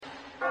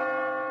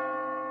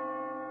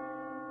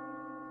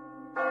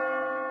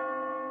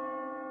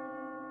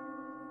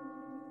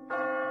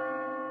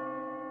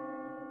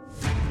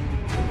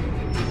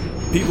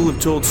People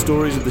have told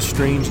stories of the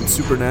strange and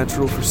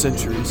supernatural for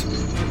centuries.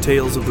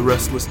 Tales of the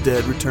restless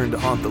dead return to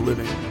haunt the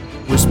living.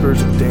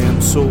 Whispers of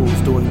damned souls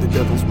doing the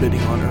devil's bidding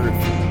on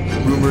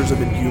earth. Rumors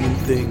of inhuman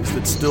things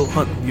that still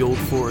hunt in the old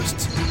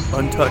forests,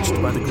 untouched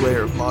by the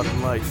glare of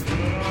modern life.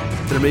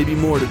 There may be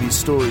more to these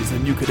stories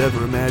than you could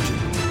ever imagine.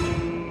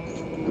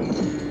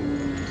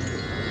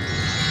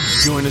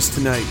 Join us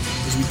tonight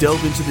as we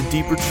delve into the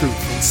deeper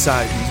truth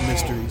inside these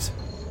mysteries.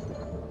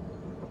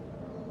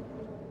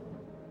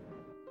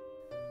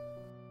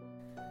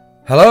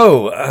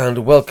 Hello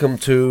and welcome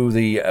to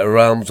the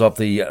realms of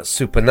the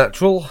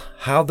supernatural.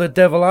 How the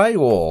devil are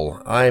you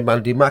all? I'm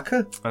Andy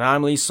Macker. And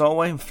I'm Lee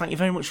Solway, and thank you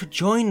very much for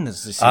joining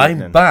us this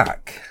evening. I'm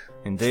back.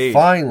 Indeed.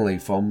 Finally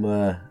from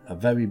a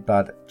very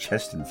bad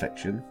chest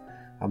infection.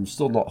 I'm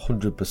still not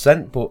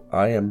 100%, but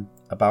I am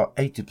about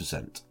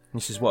 80%.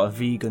 This is what a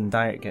vegan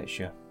diet gets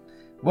you.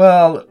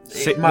 Well,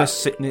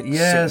 sickness.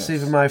 Yes,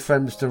 even my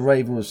friend Mr.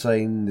 Raven was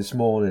saying this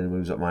morning when he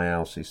was at my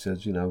house, he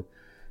says, you know,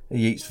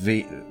 he eats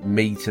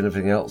meat and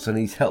everything else, and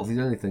he's healthy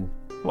as anything.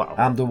 Wow.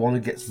 I'm the one who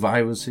gets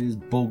viruses,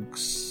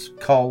 bugs,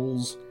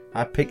 colds.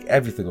 I pick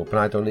everything up, and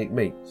I don't eat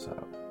meat.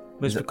 So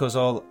it's because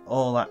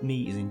all that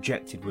meat is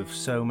injected with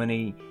so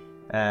many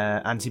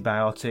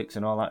antibiotics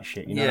and all that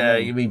shit. You know what I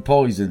mean? You mean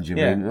poisons? You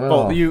mean?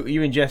 But you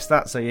ingest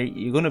that, so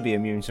you're going to be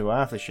immune to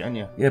half the shit, aren't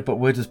you? Yeah, but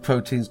where does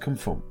proteins come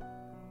from?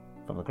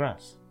 From the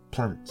grass.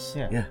 Plants.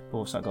 Yeah. But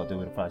what's that got to do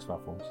with the price of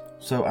apples?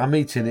 So I'm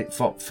eating it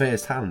from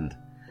first hand.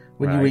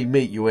 When you eat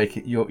meat,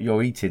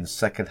 you're eating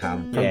second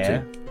hand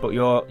protein. Yeah, but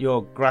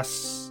your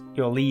grass,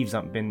 your leaves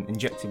haven't been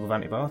injected with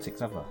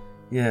antibiotics, have they?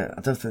 Yeah,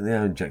 I don't think they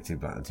are injected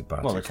with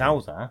antibiotics. Well, the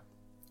cows are.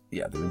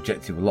 Yeah, they're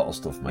injected with a lot of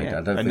stuff, mate. Yeah.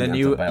 I don't and think then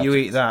you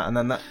eat that, and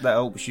then that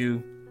helps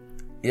you.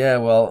 Yeah,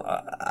 well,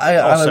 I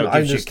also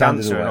I gives you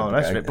cancer and all the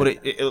rest of it.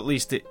 But at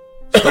least it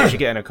stops you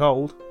getting a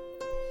cold.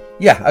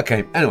 Yeah.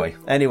 Okay.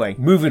 Anyway,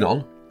 moving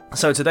on.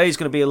 So today's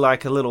going to be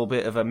like a little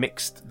bit of a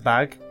mixed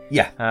bag.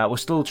 Yeah. We're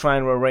still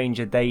trying to arrange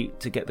a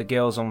date to get the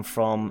girls on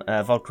from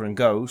Vodka and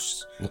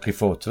Ghosts. Looking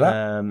forward to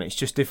that. It's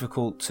just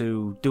difficult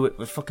to do it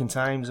with fucking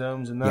time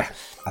zones and that. Yeah,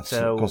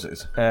 absolutely. So, of course it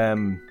is.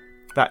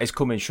 That is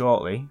coming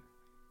shortly.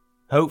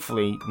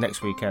 Hopefully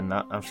next weekend.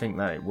 I think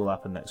that it will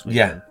happen next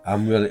weekend.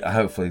 Yeah,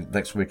 hopefully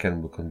next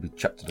weekend we're going to be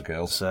chat to the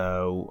girls.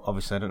 So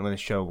obviously I don't know when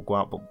this show will go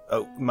out,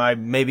 but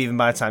maybe even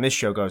by the time this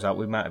show goes out,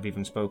 we might have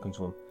even spoken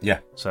to them. Yeah.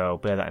 So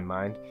bear that in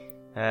mind.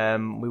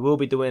 We will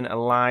be doing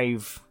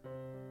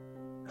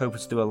hoping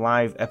to do a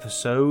live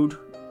episode.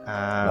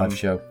 Live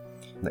show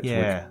next week.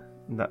 Yeah.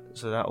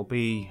 So that'll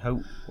be,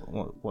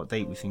 what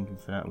date are we thinking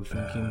for that? We're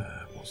thinking...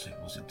 what's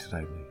it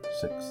today?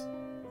 6th?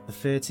 The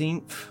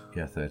 13th?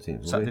 Yeah,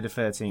 13th. Saturday the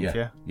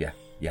 13th, yeah?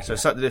 Yeah. So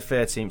Saturday the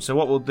 13th. So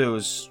what we'll do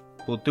is,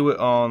 we'll do it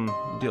on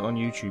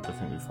YouTube, I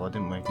think, before,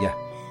 didn't we? Yeah.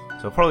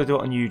 So we'll probably do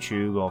it on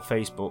YouTube or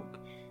Facebook.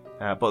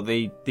 But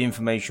the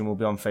information will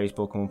be on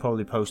Facebook, and we'll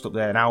probably post up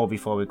there an hour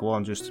before we go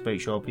on, just to make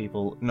sure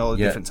people in all the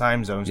different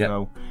time zones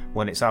know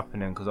when it's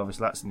happening, because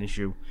obviously that's an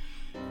issue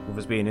with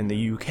us being in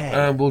the UK.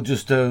 And we'll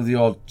just do the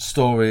odd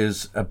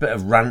stories, a bit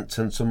of rant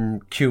and some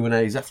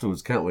Q&As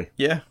afterwards, can't we?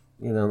 Yeah.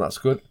 You know, that's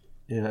good.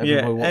 You know,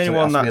 everyone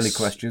wants to ask me any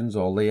questions,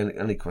 or Lee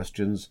any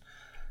questions,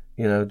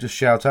 you know, just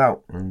shout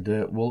out, and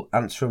we'll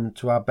answer them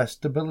to our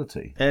best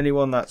ability.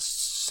 Anyone that's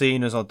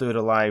seen us or do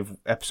the live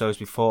episodes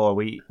before,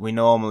 we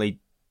normally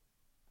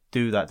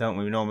do that, don't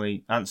we? We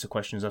normally answer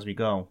questions as we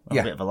go.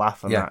 Have a bit of a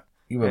laugh on that.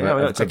 We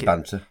don't take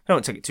banter. We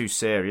don't take it too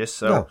serious.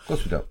 So. No, of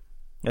course we don't.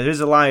 There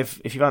is a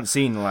live, if you haven't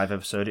seen the live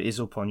episode, it is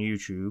up on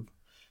YouTube.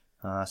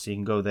 So you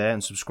can go there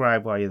and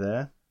subscribe while you're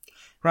there.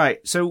 Right,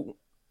 so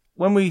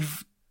when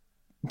we've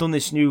done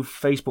this new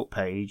Facebook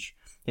page,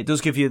 it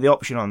does give you the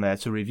option on there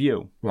to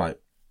review. Right.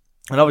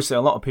 And obviously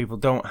a lot of people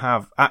don't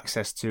have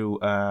access to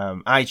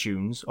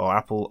iTunes or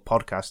Apple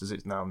Podcasts, as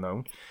it's now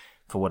known,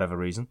 for whatever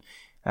reason.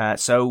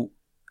 So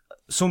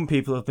some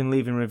people have been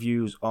leaving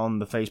reviews on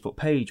the Facebook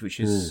page,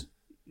 which is,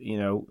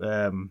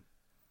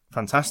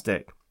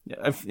 fantastic.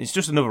 It's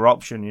just another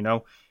option, you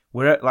know.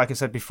 Like I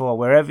said before,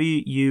 wherever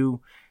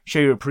you show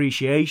your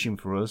appreciation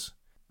for us,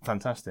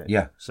 fantastic.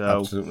 Yeah, so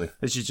absolutely.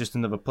 This is just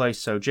another place.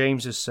 So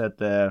James has said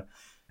there,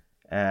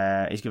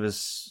 he's given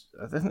us,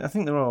 I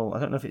think they're all, I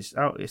don't know if it's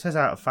out, it says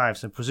out of 5,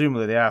 so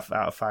presumably they are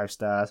out of 5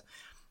 stars.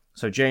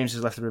 So James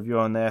has left a review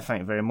on there,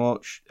 thank you very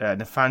much.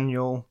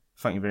 Nathaniel,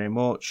 thank you very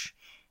much.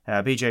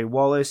 BJ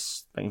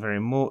Wallace, thank you very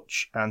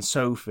much, and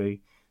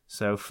Sophie.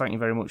 So thank you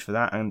very much for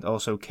that, and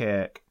also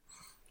Kirk.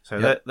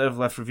 So they've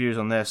left reviews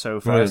on there so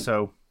far. Brilliant.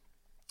 So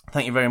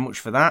thank you very much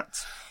for that.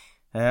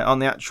 On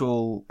the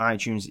actual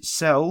iTunes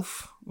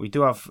itself, we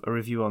do have a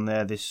review on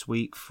there this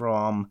week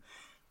from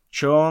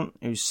Sean,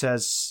 who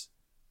says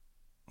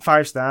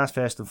 5 stars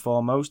first and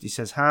foremost. He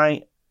says,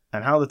 "Hi,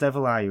 and how the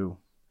devil are you?"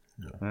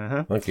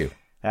 Thank you.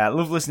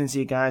 Love listening to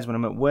you guys when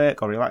I'm at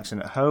work or relaxing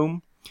at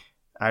home.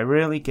 I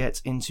rarely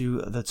get into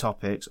the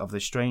topics of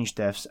the strange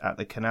deaths at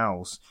the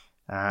canals.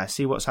 I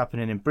see what's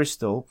happening in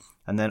Bristol,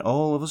 and then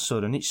all of a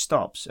sudden it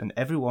stops, and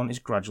everyone is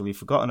gradually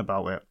forgotten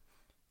about it.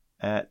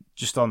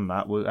 just on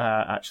that, we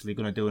are actually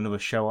going to do another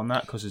show on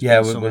that because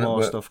there's been some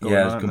more stuff going on.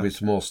 Yeah, there's going to be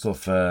some more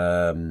stuff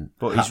happening,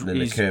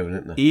 occurring,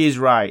 isn't there? He is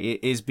right.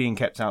 It is being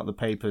kept out of the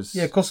papers.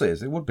 Yeah, of course it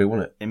is. It would be,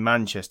 wouldn't it? In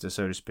Manchester,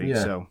 so to speak.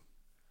 Yeah. So,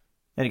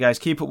 anyway, guys,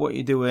 keep up what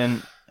you're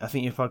doing. I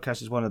think your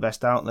podcast is one of the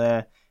best out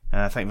there.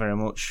 Thank you very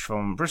much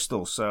from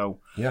Bristol. So,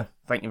 yeah,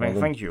 thank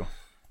you.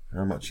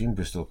 I'm actually in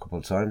Bristol a couple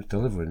of times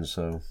delivering.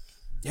 So,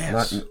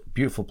 yes,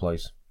 beautiful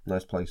place,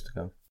 nice place to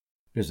go.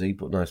 Busy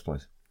but nice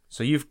place.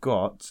 So you've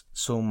got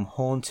some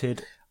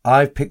haunted.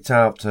 I've picked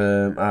out.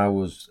 I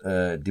was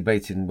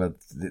debating whether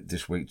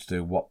this week to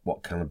do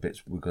what kind of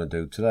bits we're going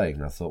to do today,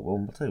 and I thought,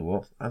 well, I'll tell you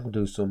what, I'm going to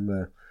do some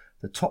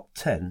the top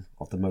 10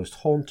 of the most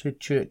haunted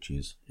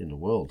churches in the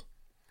world.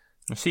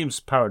 It seems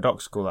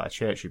paradoxical that a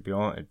church should be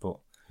haunted, but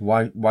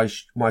why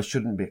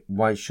shouldn't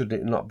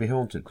it not be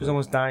haunted? Because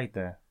someone's died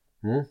there.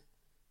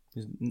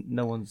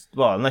 No one's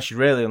unless you're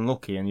really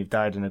unlucky and you've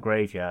died in a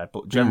graveyard.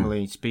 But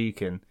generally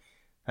speaking,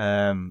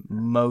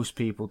 most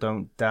people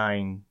don't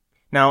die.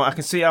 Now I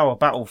can see how a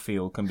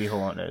battlefield can be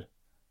haunted.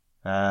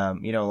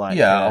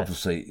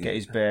 Obviously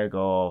Gettysburg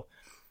or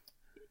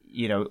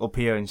up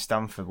here in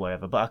Stamford,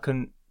 whatever. But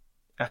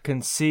I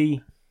can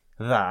see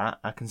that.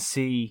 I can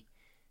see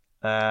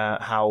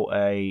how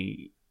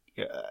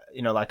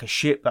like a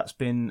ship that's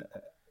been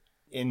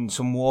in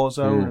some war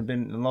zone and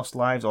been lost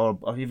lives, or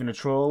even a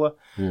trawler.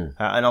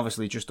 And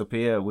obviously, just up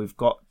here, we've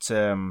got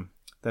the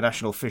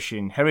National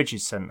Fishing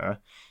Heritage Centre,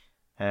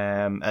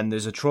 and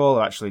there's a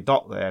trawler actually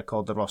docked there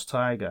called the Ross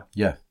Tiger.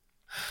 Yeah,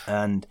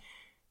 and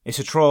it's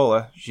a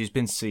trawler. She's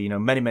been to sea,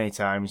 many, many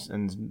times,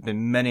 and there's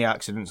been many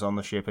accidents on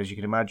the ship, as you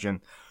can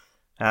imagine.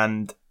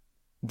 And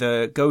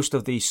the ghost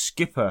of the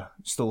skipper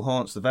still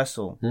haunts the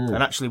vessel.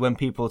 And actually, when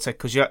people say,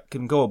 because you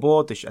can go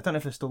aboard the ship, I don't know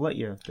if they still let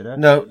you, did they?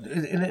 No,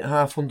 isn't it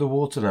half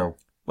underwater now?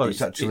 Well,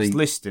 it's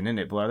listing, isn't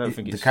it? But I don't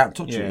think they can't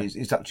touch it.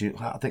 It's actually,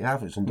 I think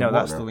half it's underwater. No,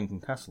 that's the Lincoln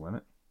Castle, isn't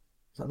it?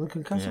 Is that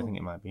Lincoln Castle? Yeah, I think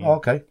it might be. Yeah. Oh,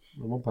 okay.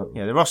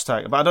 Yeah, the Ross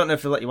Tiger. But I don't know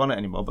if they let you on it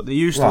anymore. But they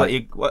used to let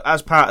you,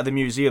 as part of the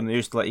museum, they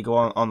used to let you go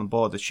on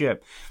board the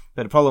ship.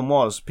 But the problem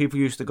was, people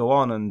used to go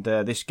on, and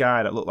this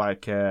guy that looked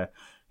like,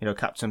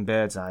 Captain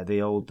Birdseye,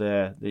 the old,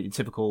 the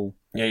typical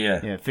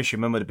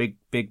fisherman with a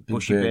big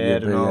bushy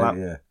beard and all that.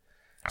 Yeah.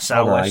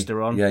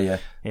 Sou'wester on.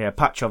 Yeah,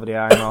 patch over the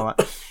eye and all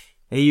that.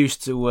 He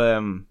used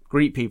to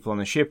greet people on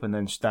the ship and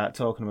then start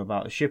talking to them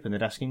about the ship, and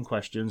they'd ask him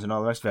questions and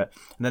all the rest of it.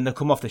 And then they'd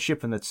come off the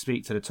ship and they'd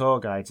speak to the tour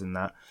guides and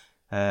that.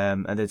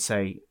 And they'd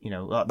say,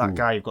 that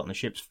guy you've got on the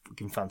ship's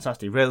fucking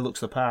fantastic. He really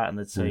looks the part. And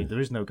they'd say, there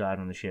is no guide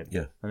on the ship.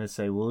 Yeah. And they'd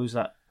say, well, who's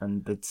that?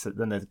 And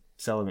then they'd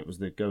tell them it was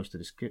the ghost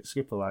of the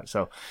skipper. Like,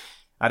 so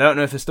I don't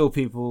know if there's still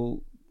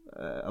people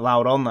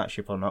allowed on that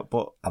ship or not,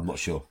 but I'm not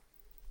sure.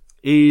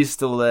 He's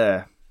still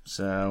there.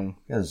 So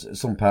there's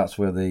some parts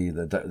where they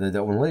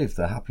don't want to leave.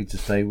 They're happy to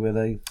stay where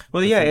they.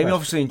 Well, yeah, he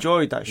obviously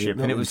enjoyed that ship,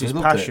 and it was his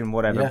passion,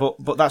 whatever. Yeah.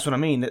 But that's what I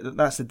mean.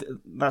 That's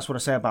what I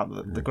say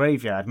about the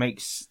graveyard.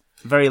 Makes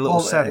very little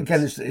sense.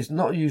 Again, it's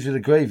not usually the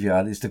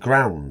graveyard; it's the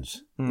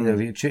grounds.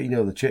 The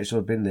church would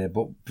have been there,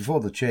 but before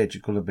the church,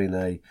 it could have been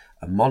a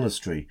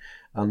monastery.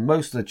 And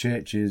most of the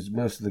churches,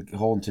 most of the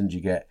hauntings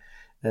you get,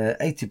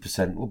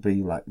 80% will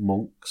be like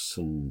monks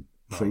and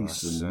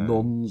priests and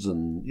nuns,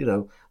 and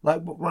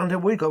like round here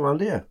we got around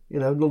here,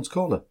 Nuns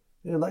Corner.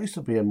 That used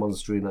to be a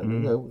monastery.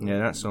 Yeah,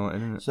 that's all,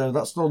 isn't it? So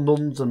that's no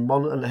nuns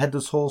and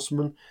headless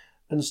horsemen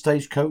and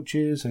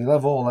stagecoaches, and you'll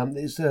have all them.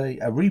 It's a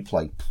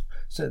replay.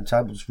 Certain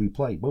times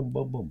replay. Boom,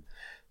 boom, boom.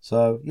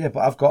 So yeah,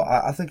 but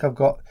I think I've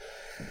got.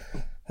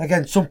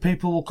 Again, some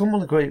people will come on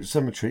the Great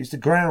Cemetery. It's the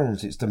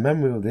grounds. It's the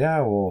memory of the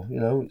hour.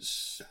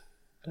 It's.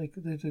 They're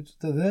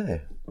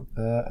there,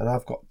 and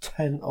I've got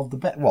 10 of the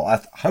best. Well, I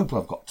hope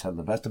I've got 10 of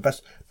the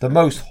best, the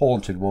most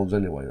haunted ones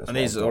anyway. And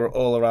these are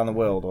all around the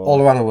world? Or?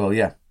 All around the world,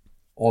 yeah.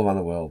 All around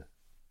the world.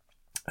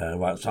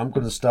 Right, so I'm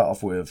going to start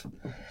off with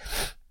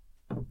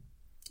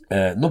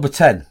number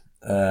 10.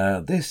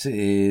 This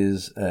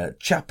is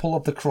Chapel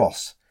of the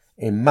Cross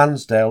in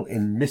Mansdale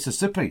in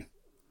Mississippi.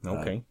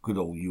 Okay. Good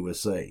old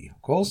USA,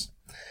 of course.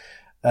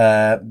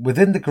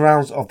 Within the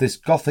grounds of this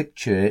Gothic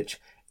church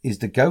is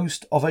the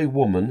ghost of a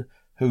woman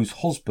whose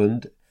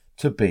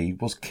husband-to-be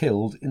was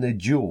killed in a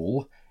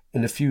duel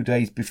in a few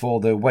days before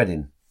their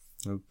wedding.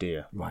 Oh,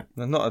 dear. Right.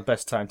 That's not the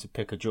best time to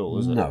pick a duel,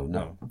 is it?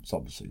 No. It's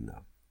obviously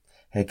no.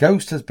 Her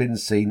ghost has been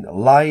seen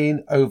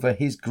lying over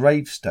his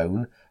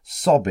gravestone,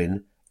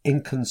 sobbing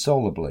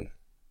inconsolably.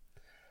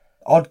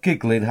 Odd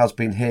giggling has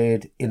been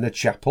heard in the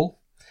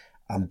chapel,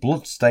 and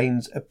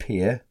bloodstains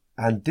appear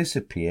and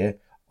disappear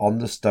on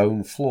the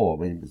stone floor.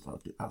 I mean,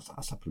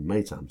 that's happened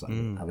many times.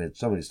 I've heard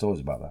so many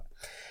stories about that.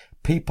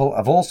 People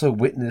have also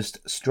witnessed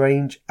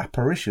strange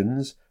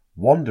apparitions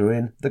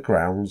wandering the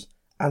grounds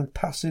and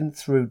passing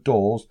through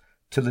doors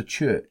to the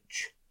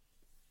church.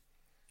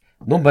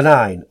 Number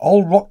 9,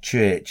 Old Rock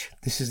Church.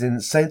 This is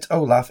in St.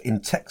 Olaf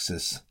in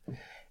Texas.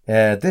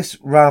 This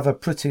rather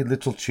pretty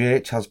little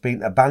church has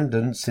been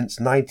abandoned since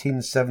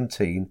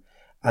 1917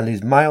 and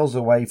is miles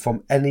away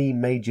from any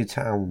major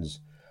towns.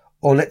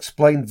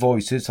 Unexplained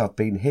voices have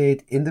been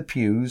heard in the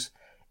pews.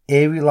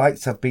 Eerie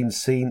lights have been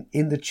seen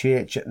in the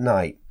church at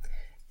night.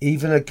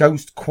 Even a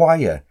ghost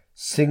choir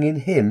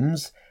singing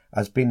hymns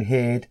has been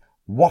heard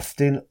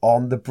wafting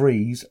on the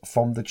breeze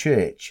from the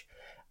church,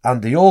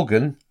 and the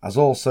organ has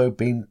also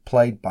been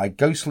played by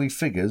ghostly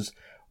figures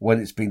when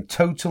it's been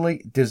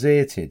totally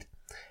deserted.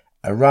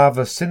 A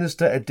rather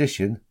sinister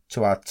addition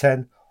to our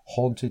 10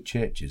 haunted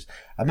churches.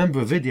 I remember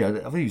a video,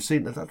 I think you've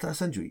seen that I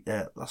sent you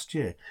last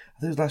year. I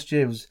think it was last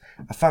year.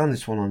 I found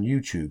this one on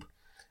YouTube,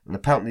 and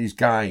apparently these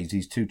guys,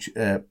 these two,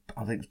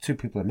 I think 2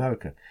 people in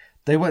America,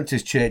 they went to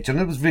his church, and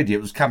there was video,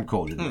 it was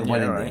camcorded, and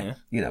went in there,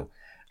 you know,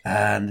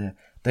 and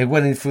they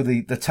went in through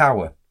the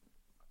tower,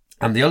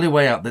 and the only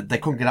way out, they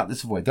couldn't get out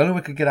this way, the only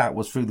way they could get out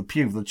was through the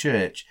pew of the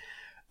church.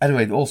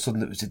 Anyway, all of a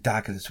sudden it was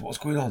dark, and they said, what's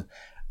going on?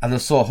 And I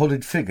saw a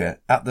hooded figure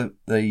at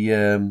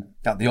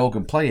the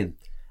organ playing,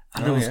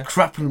 and they was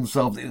crapping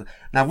themselves.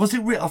 Now, was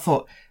it real? I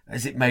thought,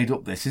 is it made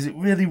up this? Is it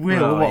really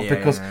real or what?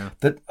 Because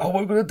what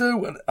are we going to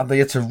do? And they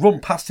had to run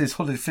past this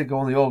hooded figure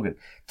on the organ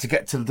to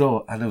get to the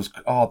door, and there was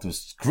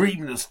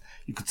screaming.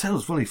 You could tell it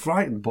was really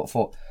frightened, but I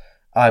thought,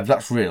 if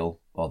that's real,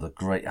 they're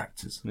great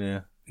actors.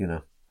 Yeah. You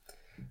know.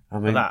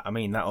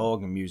 That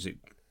organ music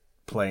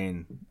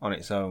playing on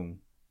its own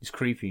is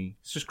creepy.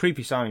 It's just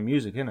creepy sounding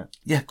music, isn't it?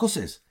 Yeah, of course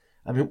it is.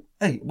 I mean,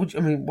 hey, what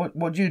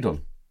had you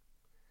done?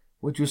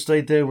 Would you have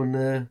stayed there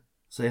and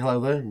say hello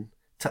there and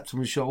tapped on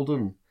his shoulder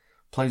and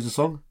plays a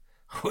song?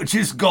 Would you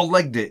just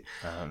go-legged it?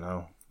 I don't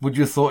know. Would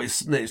you have thought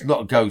it's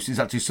not a ghost, it's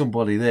actually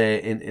somebody there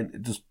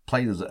in just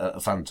playing as a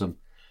phantom?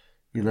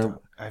 You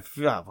know? If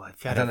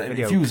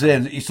you was there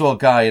and you saw a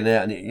guy in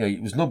there and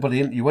it was nobody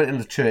in, you went in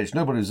the church,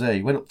 nobody was there,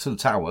 you went up to the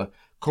tower,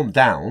 come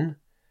down,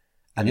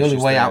 and the only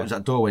way out was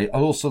that doorway. And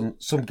all of a sudden,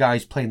 some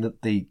guy's playing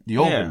the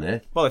organ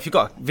there. Well, if you've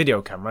got a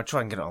video camera,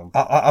 try and get it on.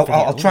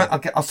 I'll try.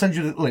 I'll send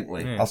you the link,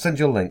 Lee. Yeah. I'll send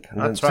you a link.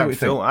 And I'd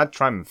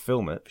try and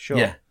film it, for sure.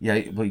 Yeah.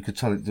 Well, you could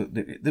tell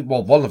it.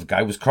 Well, one of the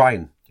guy was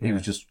crying. He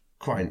was just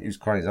crying. He was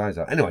crying his eyes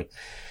out. Anyway,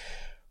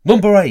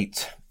 number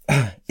 8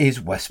 is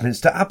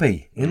Westminster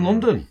Abbey in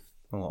London.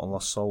 A lot of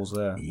lost souls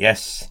there.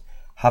 Yes.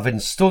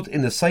 Having stood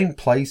in the same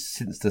place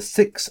since the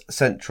 6th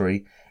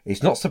century,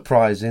 it's not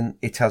surprising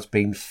it has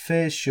been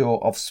fair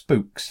sure of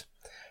spooks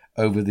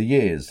over the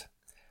years.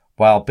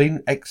 While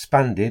being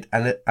expanded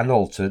and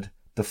altered,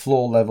 the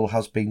floor level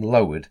has been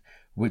lowered,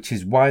 which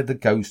is why the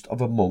ghost of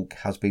a monk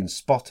has been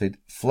spotted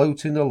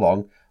floating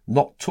along,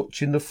 not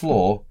touching the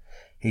floor.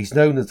 He's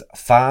known as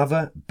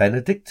Father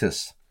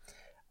Benedictus,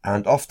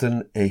 and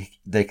often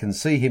they can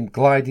see him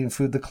gliding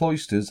through the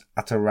cloisters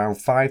at around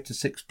 5 to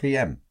 6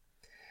 p.m.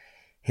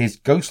 His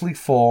ghostly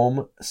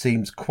form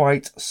seems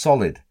quite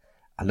solid,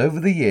 and over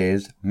the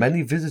years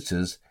many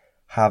visitors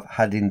have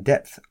had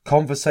in-depth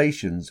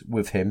conversations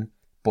with him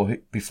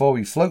before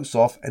he floats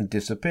off and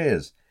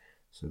disappears.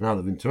 So now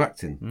they're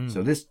interacting.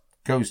 So this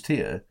ghost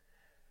here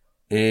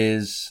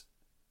is,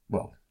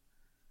 well...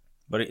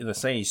 But they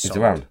say he's solid.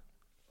 around.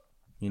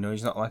 You know,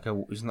 he's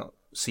not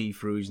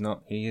see-through,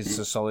 he is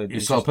a solid...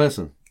 He's a solid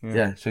person.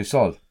 Yeah, so he's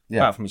solid.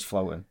 Yeah. Apart from he's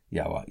floating.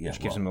 Yeah, well, yeah. Which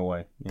gives him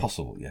away. Yeah.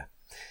 Possible, yeah.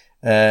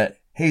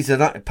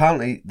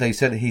 Apparently, they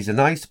said he's a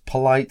nice,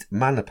 polite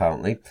man,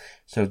 apparently.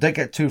 So if they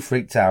get too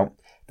freaked out,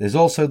 there's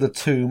also the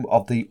tomb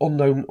of the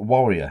unknown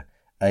warrior,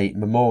 a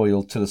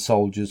memorial to the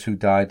soldiers who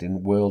died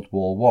in World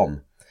War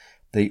One.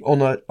 The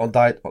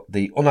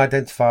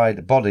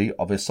unidentified body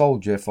of a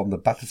soldier from the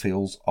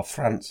battlefields of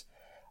France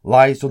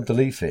lies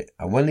underneath it,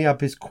 and when the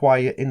abbey is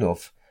quiet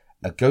enough,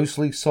 a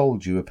ghostly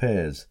soldier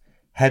appears,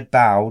 head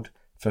bowed,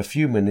 for a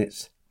few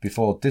minutes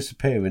before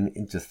disappearing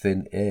into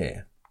thin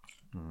air.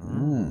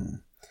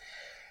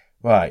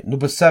 Right,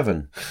 number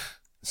 7,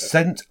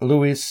 St.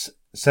 Louis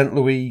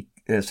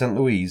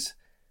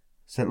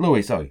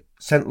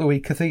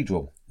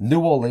Cathedral, New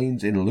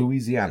Orleans in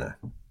Louisiana.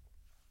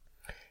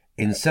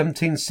 In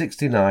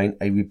 1769,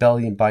 a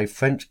rebellion by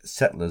French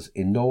settlers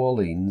in New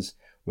Orleans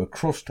were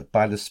crushed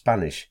by the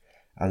Spanish,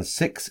 and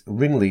 6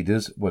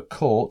 ringleaders were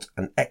caught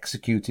and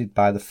executed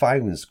by the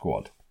firing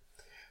squad.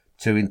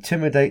 To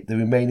intimidate the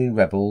remaining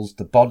rebels,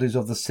 the bodies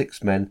of the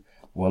 6 men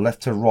were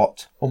left to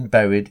rot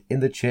unburied in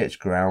the church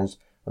grounds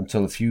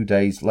until a few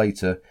days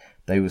later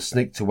they were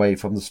sneaked away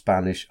from the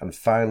Spanish and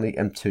finally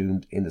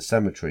entombed in the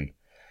cemetery.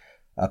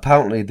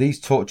 Apparently these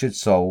tortured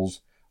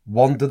souls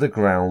wander the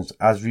grounds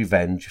as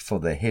revenge for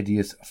their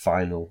hideous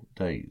final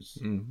days.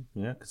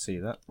 Yeah, I could see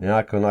that. Yeah,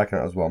 I can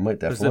as well, mate,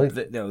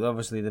 definitely.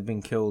 Obviously they've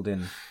been killed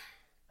in...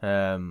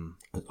 a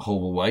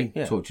horrible way,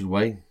 tortured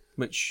way.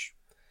 Which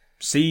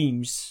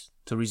seems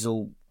to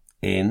result...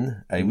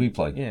 in a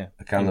replay. Yeah.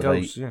 A kind of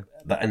ghosts,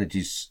 that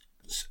energy's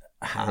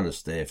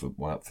harnessed there for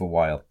a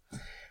while.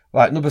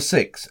 Right, number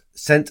 6,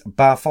 St.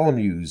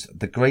 Bartholomew's,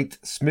 the Great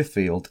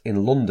Smithfield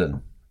in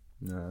London.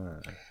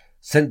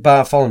 St.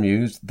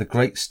 Bartholomew's, the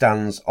Great,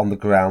 stands on the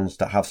grounds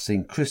that have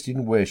seen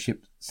Christian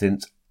worship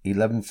since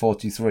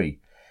 1143,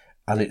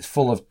 and it's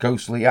full of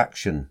ghostly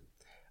action.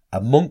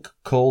 A monk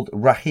called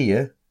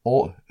Rahir,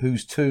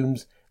 whose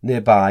tomb's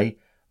nearby,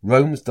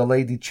 roams the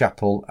Lady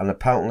Chapel, and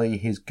apparently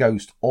his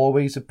ghost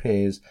always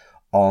appears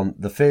on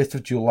the 1st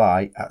of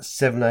July at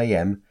 7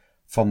 a.m.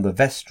 from the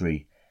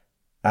vestry,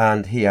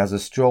 and he has a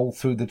stroll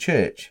through the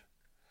church.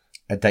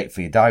 a date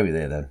for your diary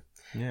there then.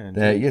 Yeah,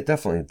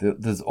 Definitely.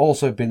 There's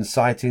also been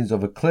sightings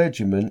of a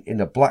clergyman in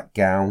a black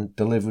gown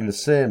delivering a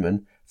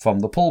sermon from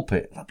the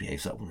pulpit. That'd be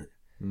ace,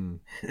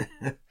 wouldn't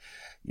it?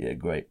 Yeah,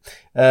 great.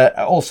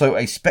 Also,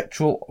 a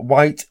spectral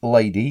white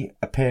lady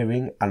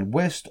appearing, and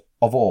worst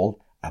of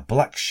all, a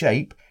black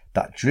shape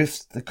that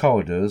drifts the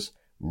corridors,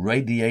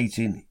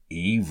 radiating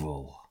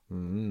evil.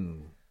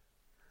 Now,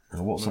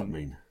 what's that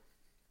mean?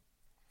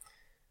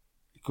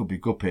 It could be a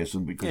good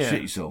person, but you could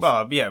shit yourself.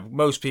 Well, yeah,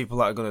 most people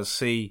that are going to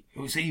see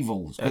It's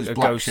evil. a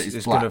ghost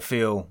is going to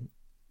feel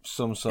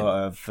some sort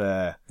of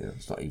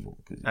it's not evil.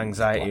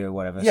 anxiety or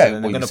whatever. Yeah, so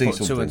then they're going to put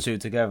something. 2 and 2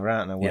 together,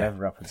 aren't they?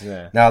 Whatever happens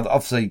there. Now,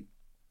 obviously,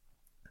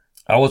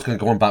 I was going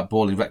to go on about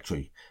Borley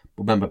Rectory,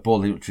 but remember,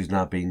 Borley Rectory is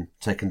now being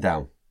taken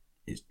down.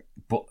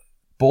 But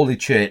Borley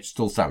Church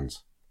still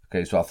stands.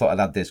 Okay, so I thought I'd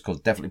add this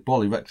because definitely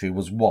Borley Rectory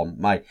was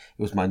it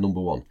was my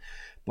number one.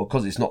 But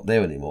because it's not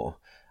there anymore,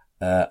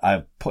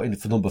 I put in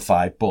for number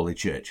 5, Borley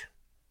Church.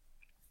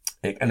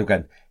 And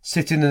again,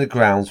 sitting in the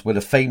grounds where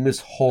the famous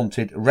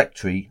haunted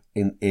rectory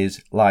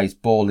lies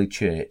Borley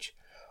Church.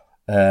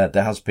 There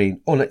has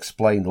been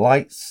unexplained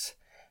lights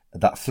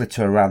that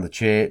flitter around the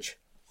church.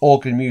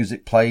 Organ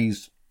music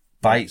plays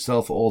by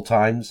itself at all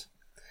times.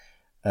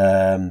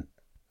 Obviously,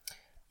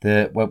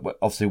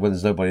 when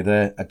there's nobody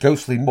there, a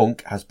ghostly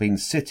monk has been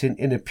sitting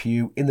in a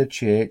pew in the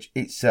church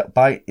itself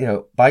by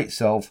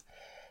itself,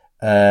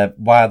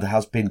 while there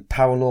has been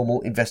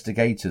paranormal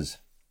investigators.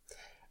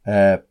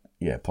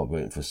 Probably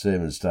waiting for a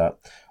sermon start.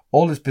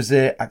 All this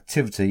bizarre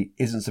activity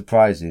isn't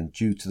surprising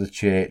due to the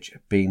church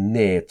being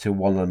near to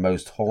one of the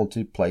most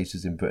haunted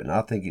places in Britain.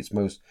 I think it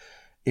was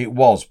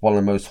one of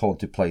the most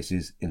haunted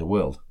places in the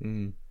world.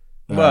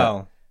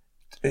 Well,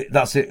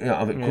 that's it.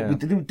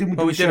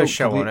 We did a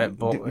show on it,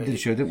 but we did a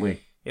show, didn't we?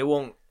 It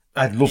won't.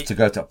 I'd love to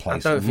go to that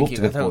place. I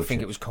don't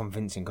think it was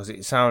convincing because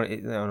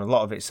a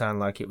lot of it sounded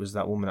like it was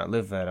that woman that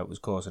lived there that was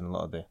causing a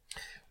lot of it.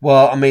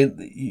 Well, I mean,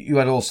 you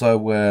had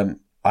also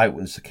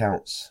eyewitness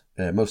accounts,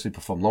 mostly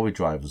from lorry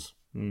drivers.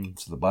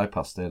 To the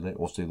bypass there. They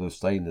were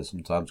staying there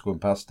sometimes, going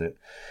past it.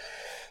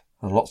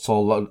 And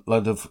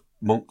load of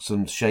monks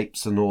and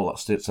shapes and all that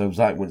stuff. So it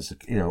was eyewitness,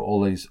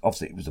 all these.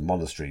 Obviously, it was a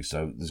monastery,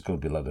 so there's going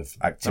to be a lot of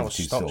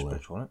activity still there.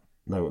 Stocksbridge, wasn't it?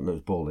 No, it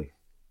was Borley.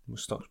 It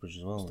was Stocksbridge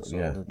as well.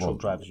 The truck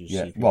drivers used to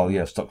see people. Well,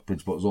 yeah,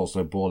 Stocksbridge, but it was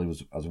also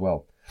Borley as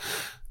well.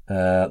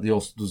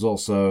 There's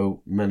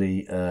also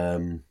many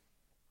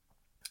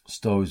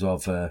stories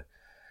of.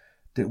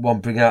 Did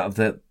one bring out of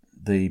the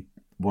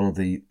one of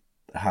the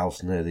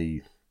house near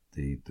the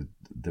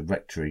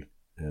rectory?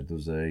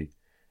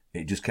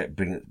 It just kept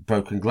bringing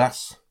broken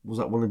glass. Was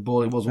that one in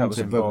Borley? That was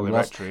in Borley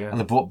Rectory, yeah. And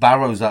they brought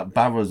barrows and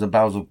barrows of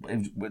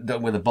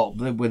where the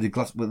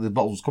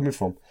bottle was coming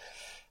from.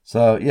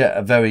 So yeah,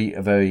 a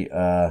very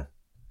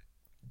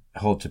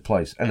haunted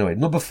place. Anyway,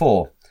 number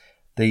 4,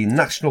 the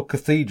National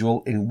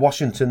Cathedral in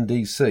Washington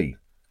DC.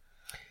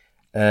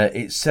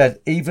 It said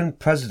even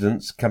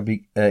presidents can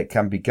be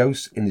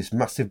ghosts in this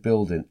massive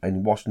building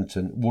in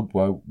Washington.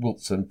 Woodrow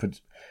Wilson,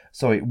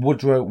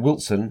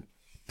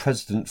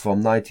 president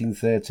from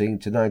 1913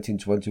 to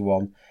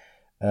 1921,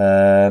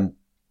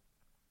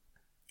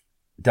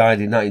 died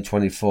in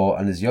 1924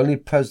 and is the only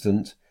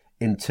president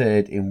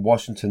interred in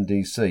Washington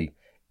DC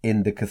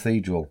in the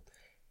cathedral.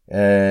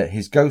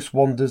 His ghost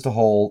wanders the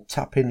hall,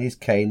 tapping his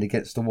cane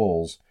against the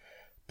walls,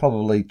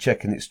 probably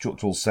checking its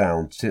structural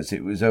sound since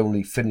it was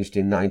only finished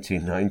in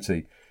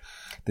 1990.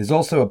 There's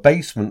also a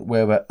basement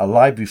where a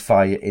library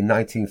fire in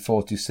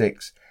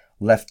 1946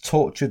 left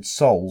tortured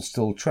souls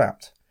still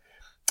trapped.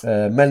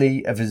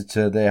 Many a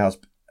visitor there has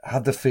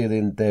had the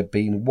feeling they're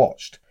being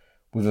watched,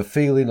 with a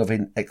feeling of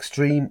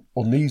extreme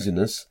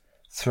uneasiness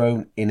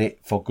thrown in it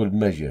for good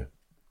measure.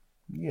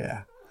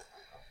 Yeah,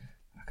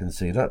 I can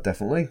see that,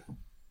 definitely.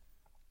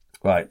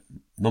 Right,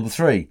 number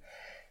 3.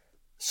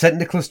 St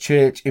Nicholas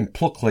Church in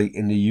Pluckley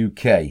in the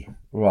UK.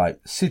 Right,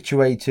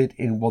 situated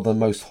in one of the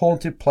most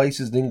haunted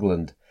places in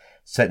England,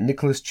 St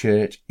Nicholas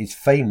Church is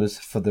famous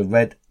for the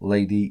Red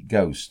Lady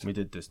ghost. We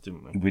did this,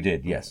 didn't we? We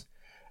did, yes.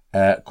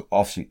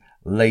 Obviously,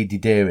 Lady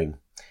Deering,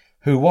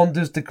 who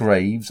wanders the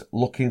graves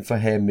looking for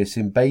her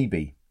missing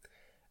baby.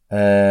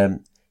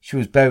 She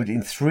was buried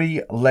in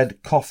 3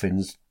 lead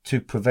coffins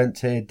to prevent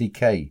her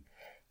decay.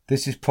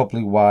 This is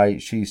probably why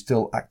she is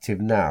still active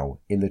now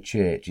in the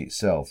church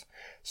itself.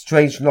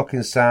 Strange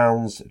knocking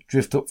sounds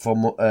drift up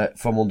from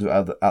under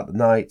at the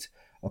night,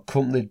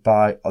 accompanied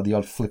by the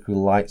odd flickering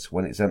lights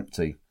when it's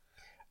empty.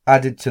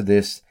 Added to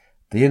this,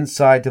 the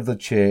inside of the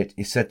church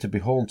is said to be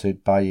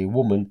haunted by a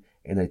woman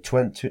in a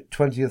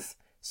 20th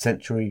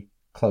century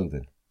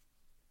clothing.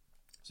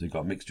 So you've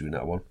got a mixture in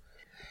that one.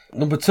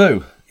 Number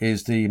 2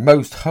 is the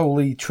Most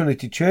Holy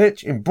Trinity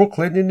Church in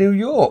Brooklyn in New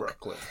York.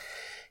 Brooklyn.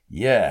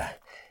 Yeah.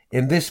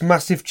 In this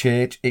massive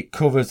church, it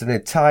covers an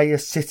entire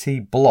city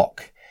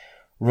block,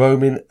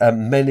 roaming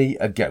many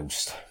a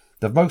ghost.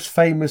 The most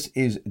famous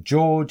is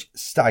George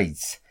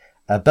Stites,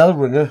 a bell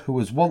ringer who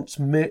was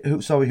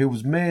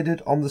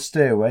murdered on the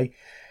stairway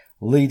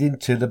leading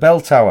to the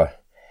bell tower.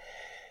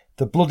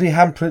 The bloody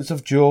handprints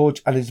of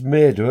George and his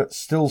murderer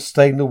still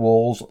stain the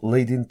walls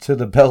leading to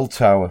the bell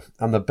tower,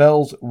 and the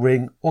bells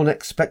ring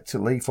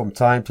unexpectedly from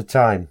time to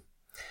time.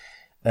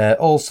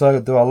 Also,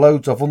 there are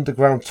loads of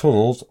underground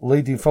tunnels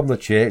leading from the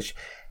church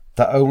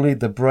that only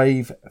the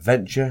brave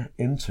venture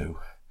into.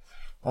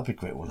 That'd be a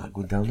great one, that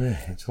going down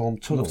there into all the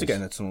tunnels. Love to get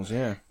in the tunnels,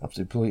 yeah.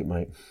 Absolutely brilliant,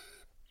 mate.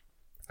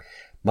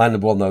 My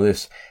number one, though,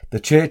 this. The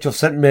Church of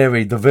St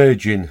Mary, the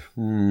Virgin,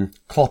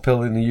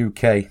 Clophill in the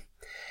UK.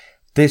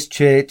 This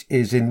church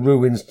is in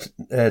ruins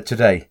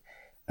today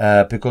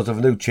because of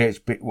a new church,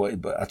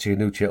 actually a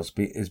new church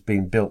is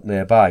being built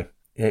nearby.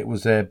 It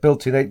was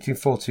built in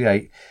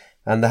 1848,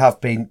 and there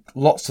have been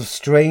lots of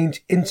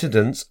strange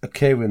incidents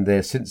occurring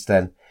there since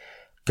then.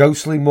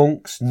 Ghostly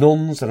monks,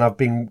 nuns, and have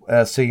been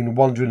seen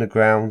wandering the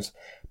grounds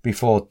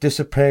before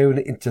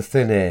disappearing into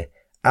thin air,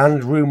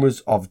 and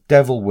rumours of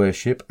devil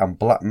worship and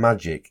black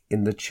magic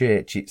in the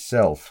church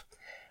itself.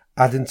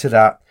 Adding to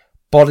that,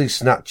 body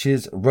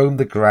snatchers roam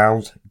the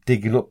grounds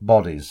digging up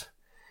bodies.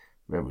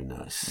 Very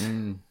nice.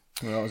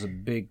 Well, that was a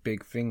big,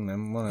 big thing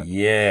then, wasn't it?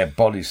 Yeah,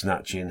 body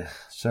snatching.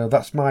 So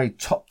that's my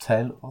top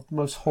 10 of the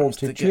most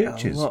haunted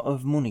churches. A lot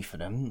of money for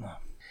them, didn't they?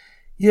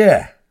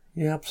 Yeah,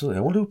 absolutely.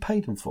 I wonder who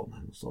paid them for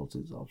them.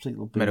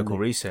 Medical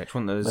research,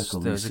 wasn't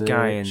there? There's a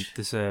guy in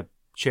there's a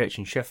church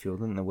in Sheffield,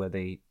 isn't there, where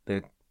the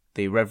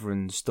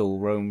reverend still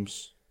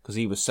roams because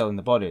he was selling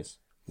the bodies.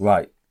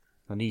 Right.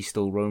 And he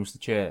still roams the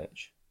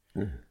church.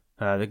 They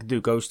can do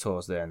ghost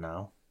tours there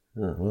now.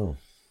 Oh, well.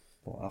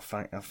 But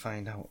I'll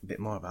find out a bit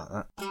more about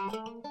that.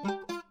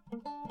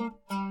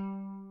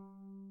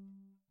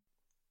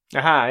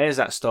 Aha, here's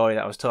that story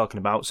that I was talking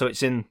about. So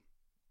this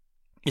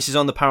is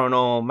on the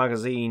Paranormal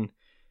Magazine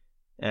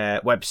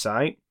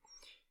website.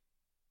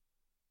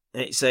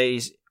 It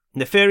says,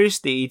 nefarious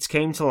deeds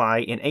came to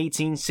light in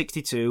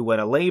 1862 when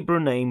a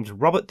labourer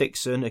named Robert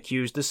Dixon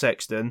accused the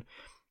sexton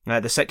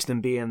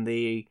being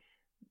the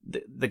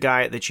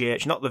guy at the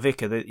church, not the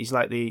vicar. He's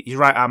like his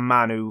right-hand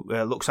man who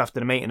looks after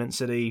the maintenance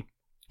of the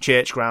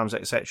church grounds,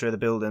 etc., the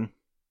building.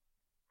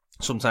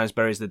 Sometimes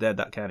buries the dead,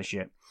 that kind of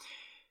shit.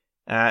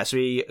 So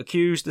he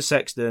accused the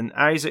sexton,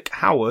 Isaac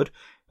Howard,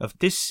 of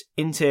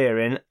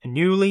disinterring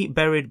newly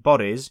buried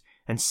bodies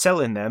and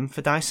selling them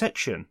for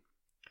dissection.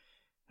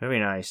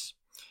 Very nice.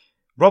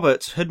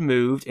 Robert had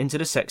moved into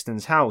the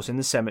sexton's house in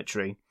the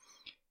cemetery,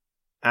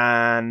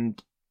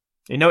 and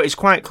he noticed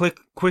quite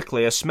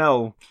quickly a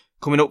smell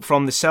coming up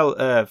from the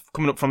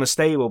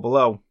stable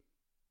below.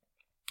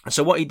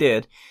 So what he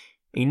did,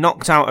 he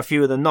knocked out a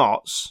few of the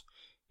knots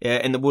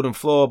in the wooden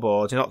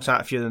floorboards. He knocked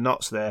out a few of the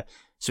knots there,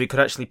 so he could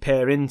actually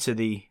peer into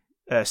the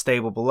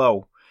stable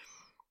below.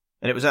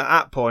 And it was at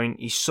that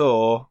point he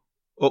saw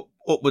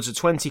upwards of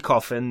 20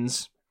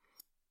 coffins.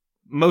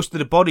 Most of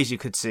the bodies you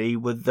could see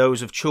were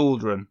those of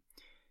children.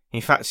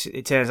 In fact,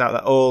 it turns out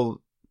that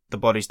all the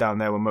bodies down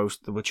there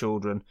were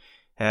children.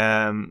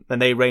 And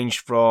they ranged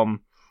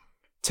from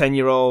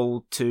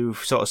 10-year-old to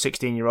sort of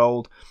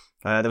 16-year-old.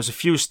 There was a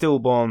few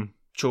stillborn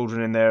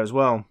children in there as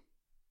well.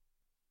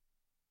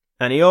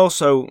 And he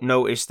also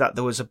noticed that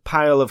there was a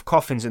pile of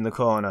coffins in the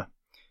corner.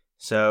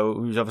 So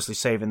he was obviously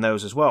saving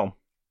those as well.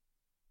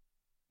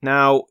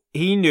 Now,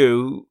 he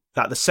knew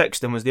that the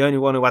sexton was the only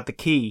one who had the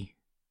key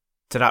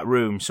to that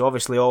room. So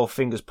obviously all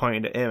fingers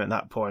pointed at him at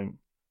that point.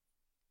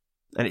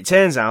 And it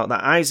turns out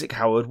that Isaac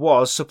Howard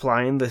was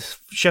supplying the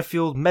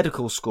Sheffield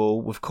Medical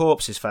School with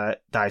corpses for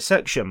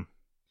dissection.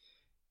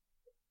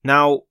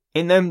 Now,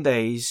 in them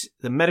days,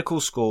 the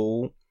medical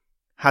school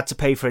had to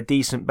pay for a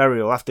decent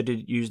burial after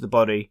they used the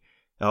body,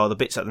 or the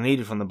bits that they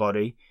needed from the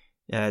body.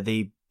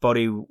 The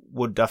body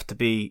would have to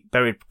be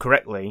buried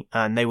correctly,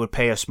 and they would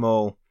pay a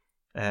small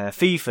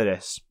fee for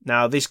this.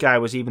 Now, this guy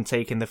was even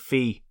taking the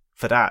fee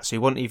for that, so he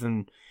wasn't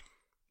even,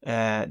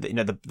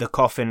 the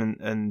coffin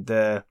and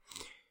the,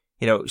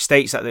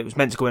 states that it was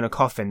meant to go in a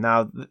coffin.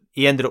 Now,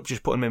 he ended up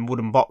just putting them in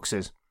wooden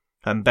boxes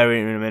and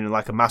burying them in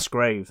like a mass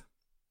grave.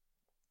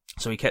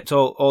 So he kept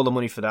all the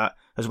money for that,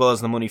 as well as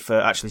the money for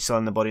actually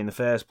selling the body in the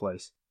first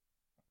place.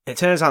 It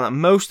turns out that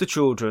most of the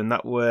children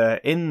that were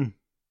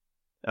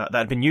that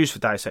had been used for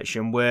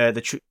dissection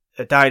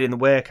died in the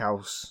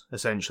workhouse,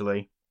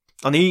 essentially.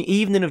 On the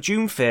evening of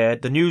June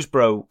 3rd, the news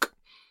broke.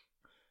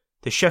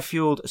 The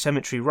Sheffield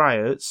Cemetery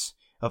riots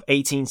of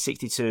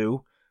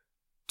 1862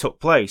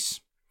 took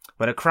place,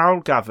 when a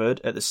crowd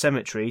gathered at the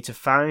cemetery to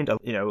find a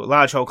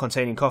large hole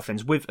containing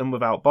coffins with and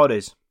without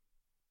bodies,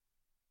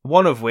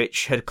 one of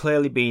which had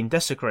clearly been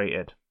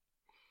desecrated.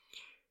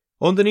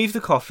 Underneath the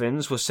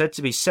coffins was said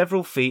to be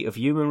several feet of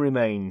human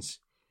remains.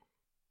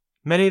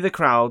 Many of the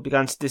crowd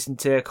began to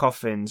disinter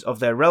coffins of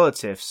their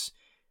relatives,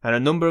 and a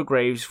number of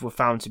graves were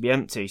found to be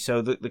empty.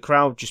 So the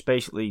crowd just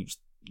basically,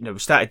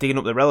 started digging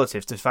up their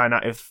relatives to find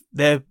out if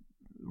their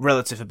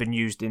relative had been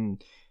used in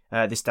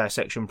this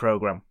dissection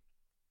program.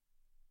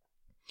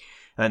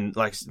 And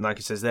like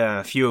it says there,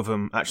 a few of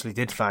them actually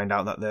did find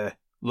out that their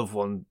loved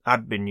one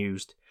had been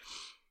used.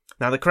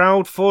 Now, the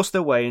crowd forced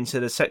their way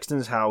into the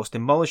sexton's house,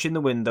 demolishing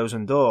the windows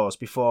and doors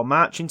before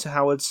marching to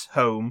Howard's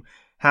home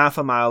half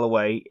a mile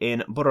away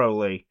in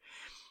Burrowley.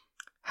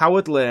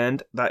 Howard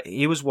learned that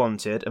he was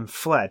wanted and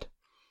fled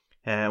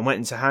and went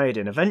into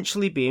hiding,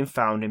 eventually being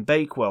found in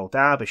Bakewell,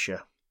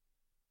 Derbyshire.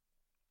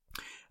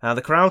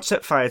 The crowd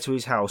set fire to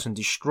his house and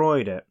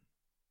destroyed it.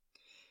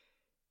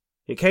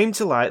 It came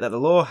to light that the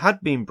law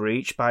had been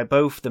breached by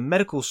both the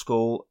medical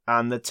school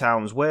and the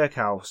town's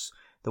workhouse.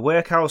 The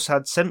workhouse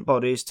had sent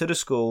bodies to the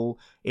school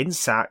in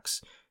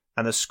sacks,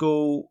 and the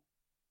school,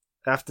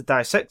 after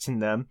dissecting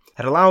them,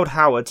 had allowed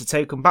Howard to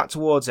take them back to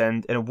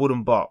Ward's-End in a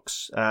wooden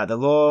box. The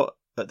law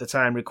at the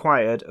time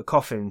required a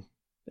coffin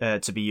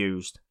to be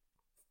used.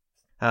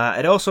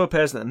 It also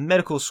appears that the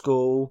medical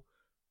school,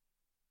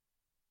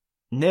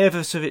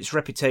 nervous of its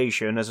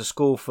reputation as a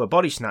school for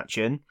body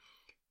snatching,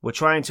 were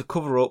trying to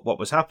cover up what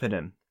was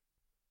happening.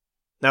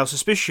 Now,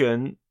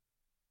 suspicion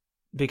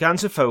began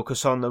to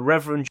focus on the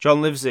Reverend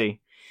John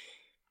Livesey.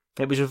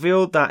 It was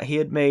revealed that he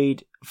had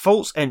made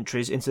false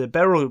entries into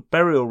the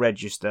burial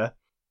register,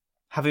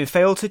 having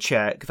failed to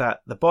check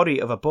that the body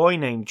of a boy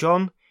named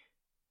John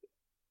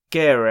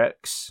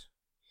Grex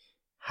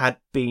had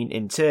been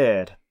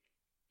interred.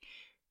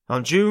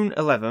 On June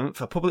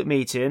 11th, a public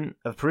meeting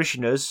of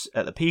parishioners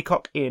at the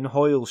Peacock Inn,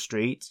 Hoyle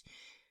Street,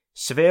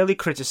 severely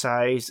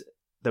criticised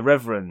the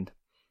Reverend,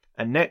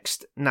 and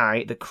next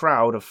night the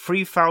crowd of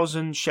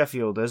 3,000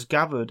 Sheffielders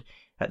gathered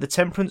at the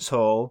Temperance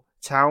Hall,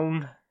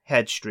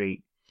 Townhead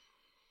Street,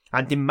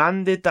 and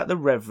demanded that the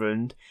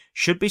Reverend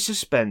should be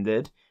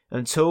suspended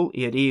until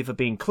he had either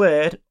been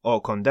cleared or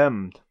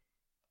condemned.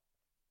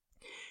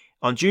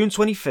 On June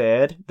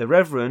 23rd, the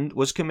Reverend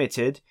was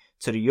committed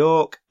to the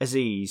York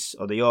Assize,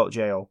 or the York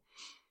Jail,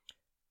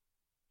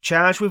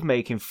 charged with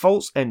making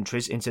false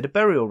entries into the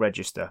burial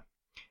register.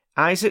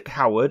 Isaac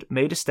Howard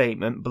made a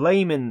statement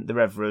blaming the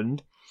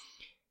Reverend.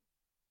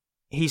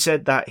 He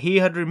said that he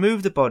had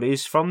removed the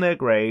bodies from their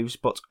graves,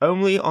 but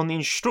only on the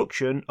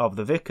instruction of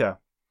the vicar.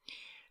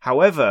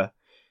 However,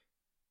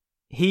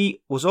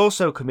 he was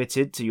also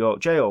committed to York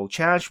Jail,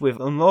 charged with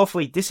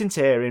unlawfully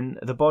disinterring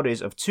the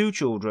bodies of 2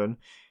 children,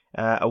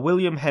 a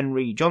William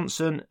Henry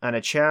Johnson and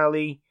a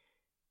Charlie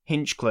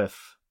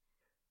Hinchcliffe.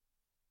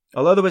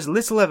 Although there was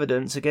little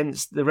evidence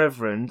against the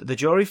Reverend, the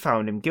jury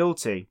found him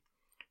guilty.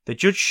 The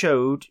judge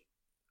showed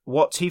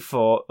what he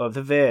thought of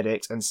the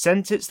verdict and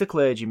sentenced the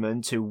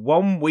clergyman to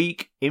 1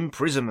 week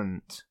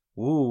imprisonment.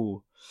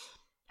 Ooh.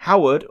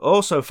 Howard,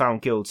 also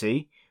found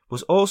guilty,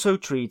 was also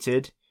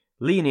treated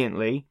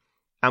leniently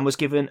and was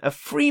given a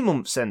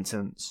 3-month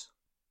sentence.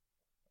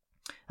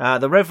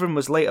 The Reverend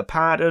was later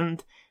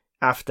pardoned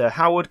after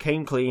Howard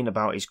came clean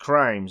about his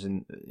crimes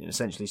and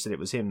essentially said it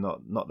was him,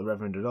 not the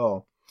Reverend at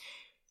all.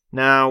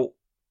 Now,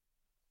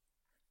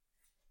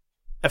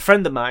 a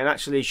friend of mine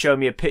actually showed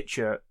me a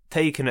picture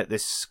taken at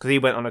this, because he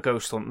went on a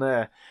ghost hunt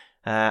there,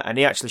 and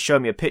he actually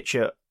showed me a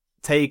picture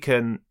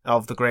taken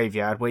of the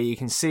graveyard where you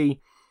can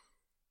see,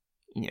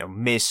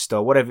 mist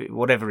or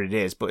whatever it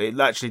is, but it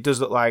actually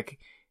does look like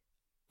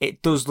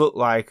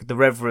the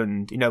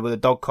Reverend, with a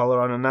dog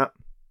collar on and that.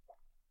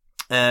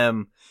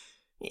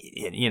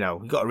 You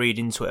got to read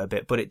into it a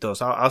bit, but it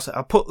does.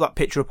 I'll put that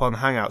picture up on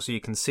Hangout so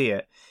you can see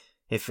it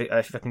if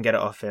I can get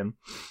it off him.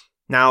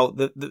 Now,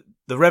 the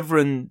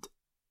Reverend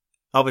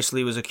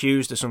obviously was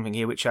accused of something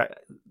here which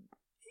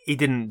he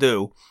didn't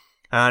do,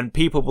 and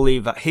people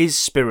believe that his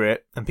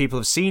spirit, and people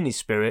have seen his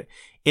spirit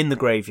in the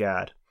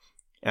graveyard,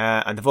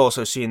 and they've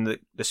also seen the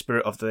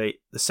spirit of the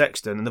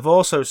sexton, and they've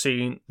also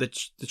seen the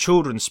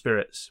children's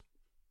spirits,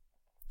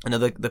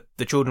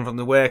 the children from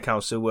the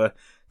workhouse who were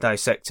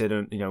dissected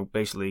and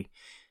basically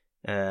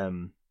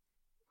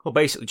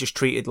just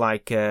treated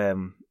like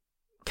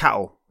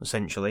cattle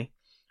essentially.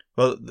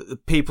 Well, the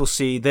people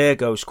see their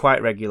ghosts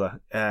quite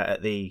regular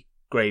at the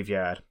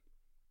graveyard.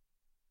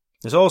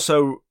 There's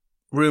also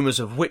rumours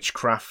of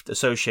witchcraft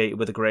associated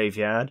with the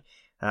graveyard,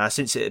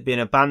 since it had been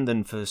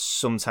abandoned for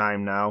some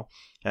time now,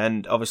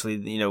 and obviously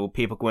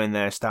people go in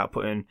there, start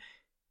putting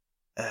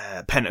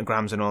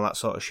pentagrams and all that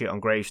sort of shit on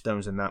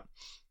gravestones and that.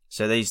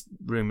 So these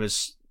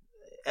rumours,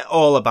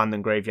 all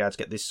abandoned graveyards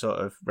get this sort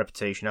of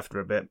reputation after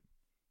a bit.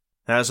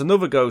 Now, there's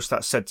another ghost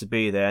that's said to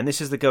be there, and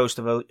this is the ghost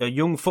of a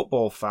young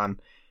football fan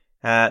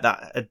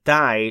that had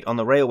died on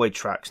the railway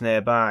tracks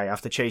nearby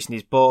after chasing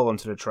his ball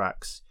onto the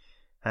tracks.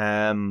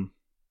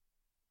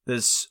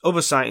 There's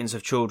other sightings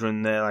of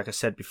children there, like I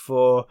said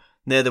before,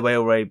 near the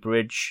railway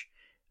bridge,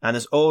 and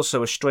there's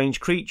also a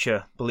strange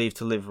creature believed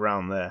to live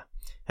around there.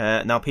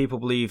 Now, people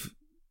believe,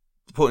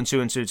 putting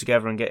 2 and 2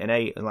 together and getting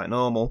 8 like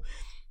normal,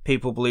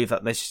 people believe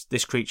that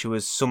this creature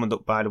was summoned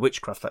up by the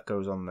witchcraft that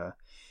goes on there.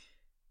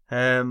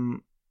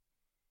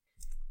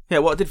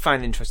 What I did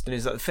find interesting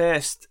is that the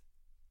first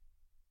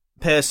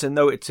person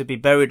noted to be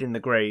buried in the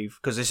grave,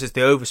 because this is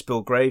the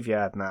Overspill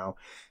graveyard now,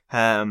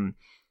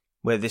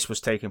 where this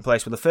was taking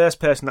place. But the first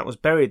person that was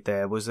buried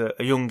there was a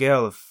young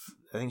girl of,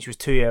 I think she was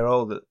 2 years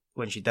old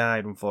when she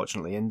died,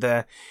 unfortunately.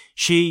 And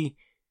she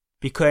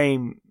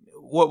became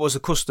what was a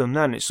custom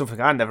then. It's something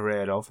I'd never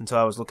heard of until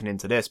I was looking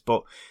into this.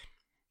 But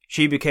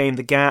she became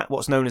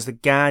what's known as the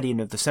guardian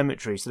of the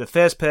cemetery. So the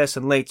first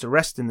person laid to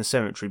rest in the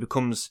cemetery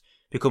becomes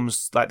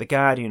like the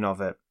guardian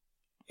of it.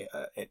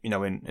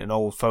 In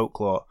old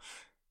folklore.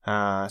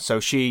 So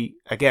she,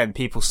 again,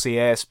 people see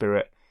Air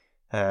Spirit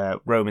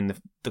roaming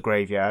the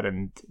graveyard,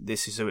 and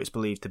this is who it's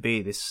believed to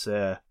be, this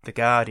the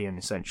Guardian,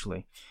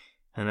 essentially.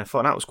 And I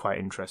thought that was quite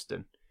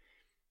interesting.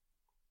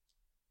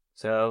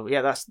 So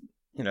yeah, that's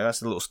the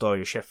little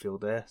story of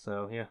Sheffield there.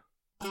 So yeah.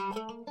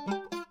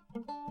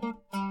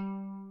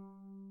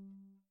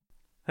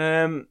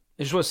 I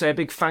just want to say a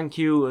big thank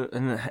you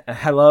and a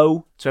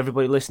hello to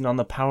everybody listening on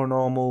the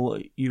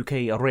Paranormal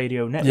UK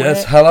Radio Network.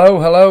 Yes,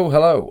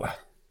 hello.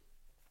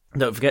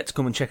 Don't forget to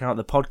come and check out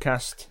the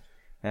podcast.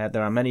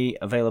 There are many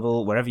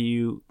available wherever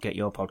you get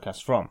your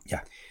podcast from.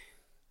 Yeah.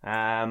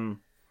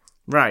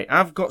 Right,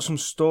 I've got some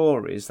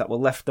stories that were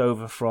left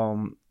over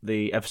from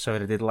the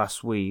episode I did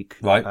last week.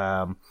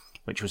 Right.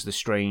 Which was the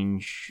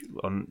Strange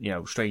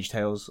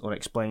Tales,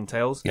 Unexplained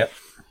Tales. Yep.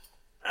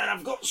 And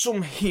I've got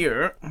some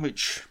here,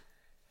 which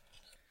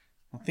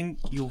I think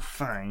you'll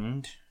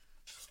find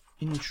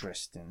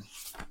interesting.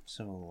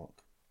 So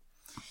look.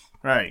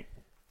 Right.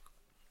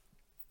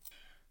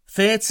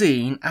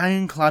 13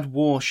 ironclad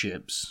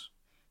warships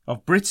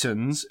of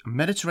Britain's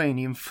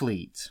Mediterranean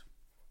fleet,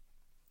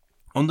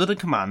 under the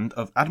command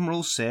of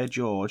Admiral Sir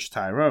George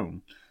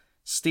Tyrone,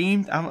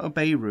 steamed out of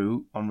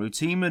Beirut on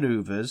routine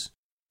manoeuvres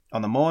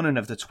on the morning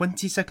of the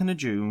 22nd of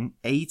June,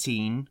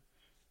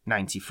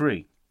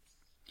 1893.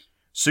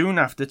 Soon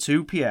after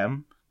 2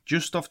 p.m,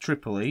 just off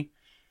Tripoli,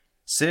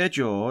 Sir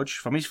George,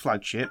 from his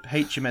flagship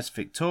HMS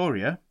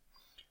Victoria,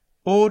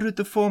 ordered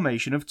the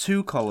formation of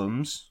 2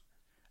 columns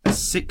at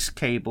 6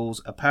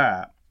 cables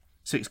apart.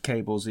 6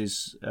 cables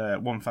is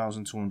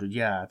 1,200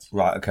 yards.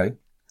 Right, okay.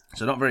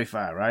 So not very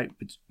far, right?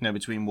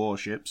 Between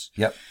warships.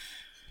 Yep.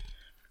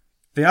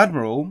 The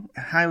Admiral,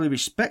 a highly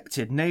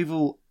respected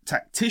naval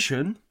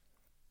tactician,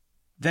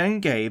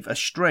 then gave a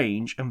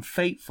strange and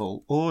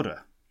fateful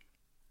order.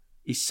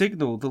 He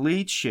signalled the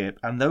lead ship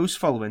and those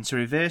following to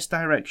reverse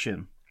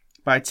direction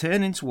by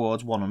turning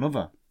towards one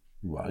another.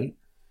 Right.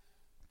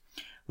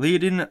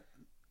 Leading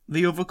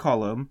the other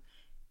column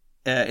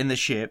in the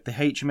ship, the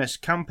HMS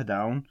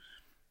Camperdown,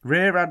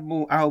 Rear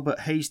Admiral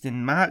Albert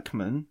Hastings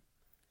Markman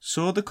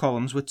saw the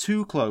columns were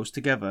too close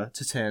together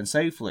to turn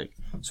safely.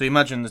 So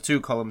imagine the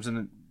 2 columns and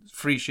the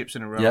 3 ships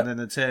in a row, Yep. and then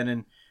they're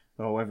turning,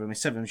 or whatever,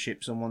 7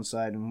 ships on one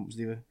side, and what was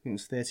the other? I think it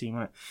was 13,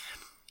 right?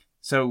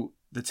 So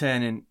they're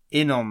turning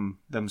in on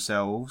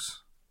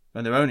themselves,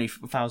 and they're only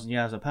 1,000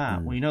 yards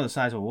apart. Well, you know the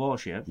size of a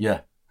warship.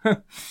 Yeah.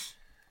 You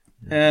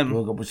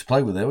haven't got much to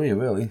play with there, were you,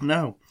 really?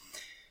 No.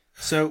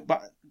 So,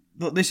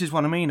 but this is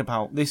what I mean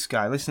about this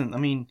guy. Listen, I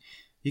mean,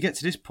 you get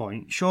to this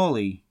point,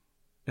 surely,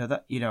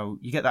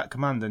 you get that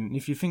command, and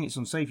if you think it's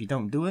unsafe, you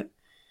don't do it.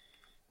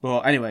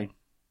 But anyway,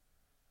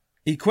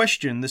 he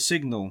questioned the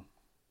signal,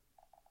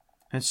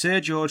 and Sir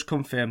George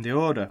confirmed the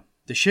order.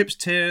 The ships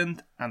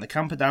turned, and the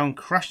Camperdown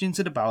crashed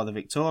into the bow of the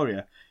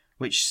Victoria,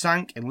 which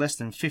sank in less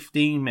than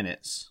 15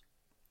 minutes.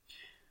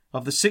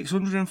 Of the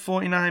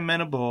 649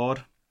 men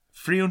aboard,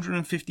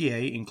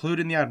 358,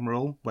 including the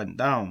Admiral, went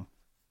down.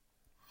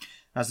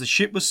 As the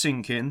ship was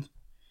sinking,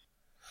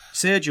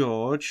 Sir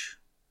George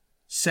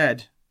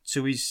said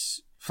to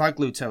his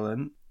flag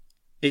lieutenant,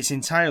 "It's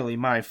entirely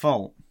my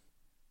fault."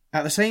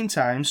 At the same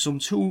time, some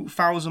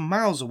 2,000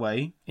 miles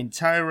away, in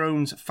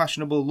Tyrone's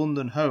fashionable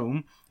London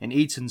home in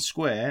Eaton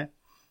Square,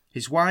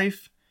 his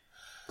wife,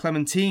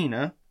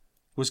 Clementina,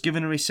 was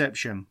given a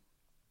reception.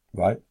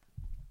 Right.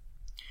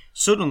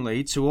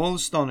 Suddenly, to all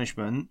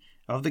astonishment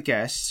of the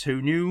guests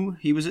who knew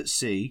he was at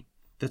sea,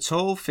 the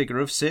tall figure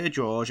of Sir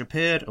George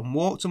appeared and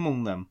walked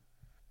among them.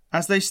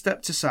 As they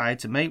stepped aside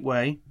to make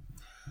way,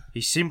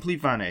 he simply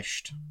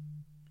vanished.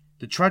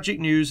 The tragic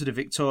news of the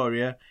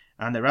Victoria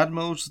and their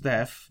admiral's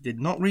death did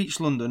not reach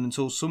London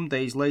until some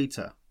days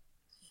later.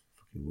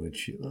 Fucking weird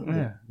shit,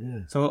 that.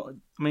 Yeah. So,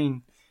 I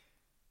mean,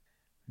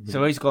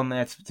 so he's gone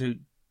there to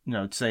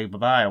say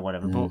bye-bye or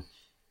whatever, but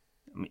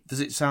I mean, does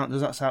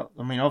that sound,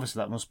 I mean,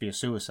 obviously that must be a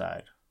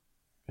suicide.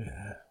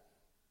 Yeah.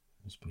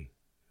 Must be.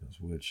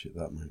 That's weird shit,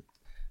 that, mate.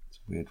 It's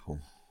a weird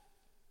one.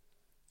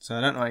 So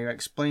I don't know how you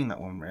explain that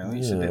one, really.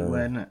 It's a bit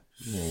weird, isn't it?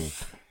 Yeah.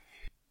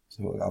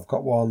 So I've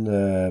got one,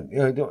 the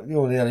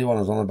only early one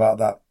I was on about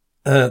that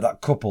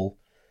couple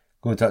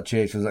going to that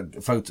church was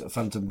that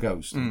phantom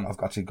ghost.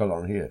 I've actually got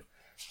it on here.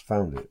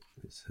 Found it.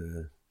 It's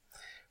a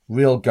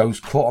real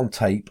ghost caught on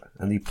tape,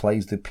 and he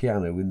plays the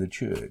piano in the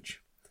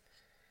church.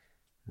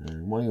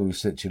 While you're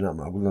researching that, I'm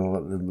going to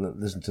let them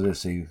listen to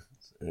this. See,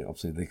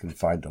 obviously they can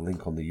find the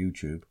link on the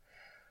YouTube.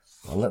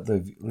 I'll let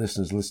the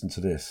listeners listen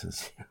to this and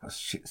see how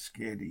shit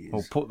scared he is.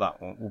 We'll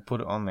put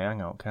it on the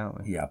Hangout, can't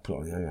we? Yeah, I'll put it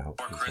on the Hangout.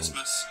 For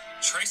Christmas,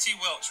 Tracy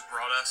Welch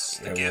brought us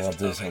the We'll gift have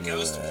this of a on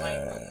ghost the,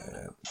 plane.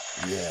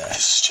 yeah. This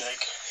is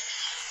Jake.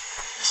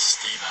 This is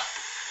Steve.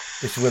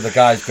 This is where the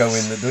guys go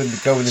in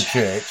the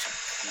church,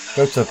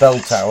 go to the bell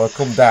tower,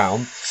 come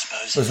down.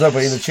 There's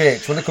nobody in the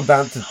church. When they come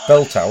down to the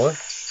bell tower,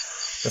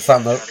 they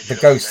find the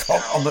ghost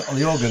on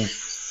the organ. Be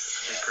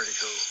pretty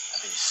cool.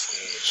 I'd be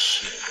scared as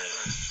shit, but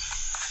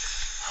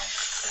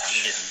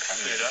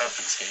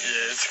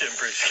yeah, it's getting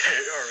pretty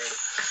scary already.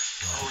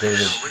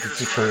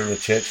 Just go in the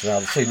church now.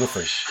 They see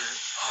nothing.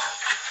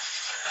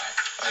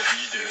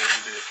 You do it.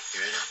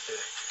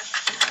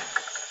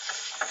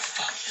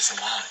 It's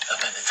locked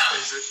up at the top.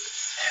 Is it?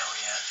 Hell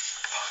yeah.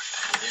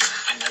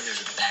 I know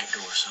there's a back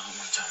door, so I'm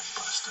gonna try to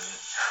bust through it.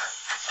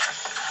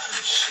 Holy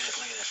shit,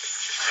 look at that.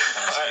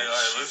 Alright,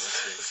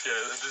 let's go.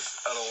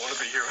 I don't want to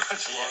be here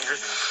much longer.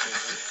 If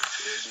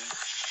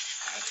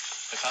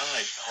I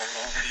like hold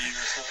on to you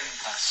or something,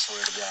 I swear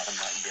to God I'm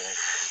not dead.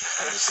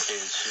 I'm just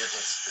scared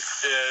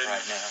shitless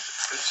right now.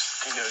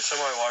 If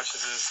somebody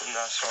watches this and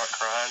I start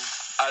crying,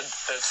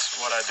 that's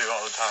what I do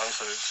all the time,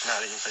 so it's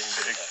not anything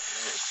big.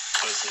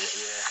 Pussy,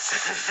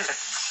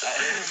 yeah. I'm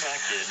not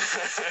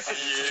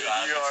kidding.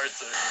 You are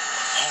too.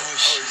 Holy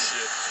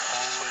shit.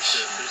 Holy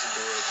shit. There's a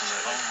door open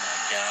there. Oh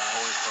my God.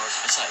 Holy fuck.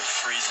 It's like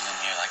freezing in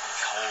here, like a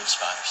cold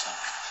spot or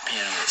something.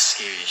 Piano is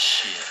scary as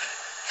shit.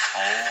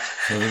 Oh.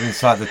 So they're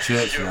inside the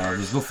church now.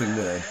 There's nothing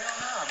there.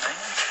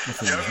 There's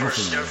nothing Go there.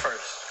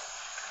 first.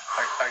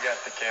 I got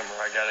the camera.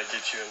 I gotta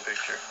get you in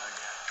picture.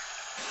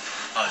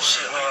 Oh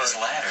shit, look at this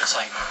ladder. It's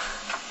like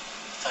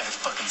a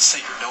fucking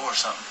secret door or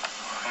something.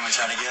 Want me to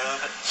try to get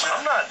up it? I'm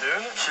not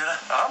doing it. Should I?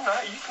 I'm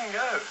not. You can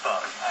go.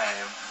 Fuck,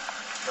 I am.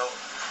 Go.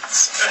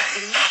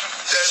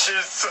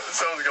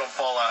 Someone's gonna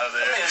fall out of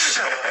there. Man,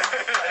 shut up.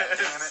 God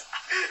damn it.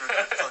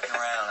 We're fucking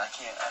around. I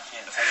can't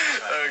take this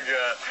right Oh now.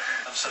 God.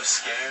 I'm so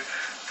scared.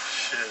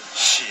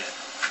 Shit.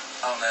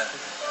 Oh no.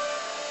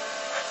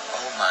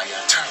 Oh my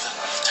God. Turn the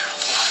light.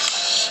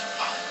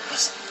 Oh,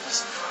 listen.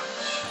 There's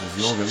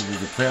the organ.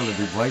 There's the piano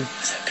they play.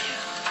 Is that piano?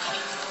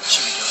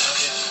 Should we go up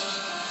here?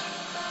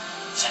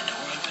 Is that door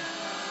open?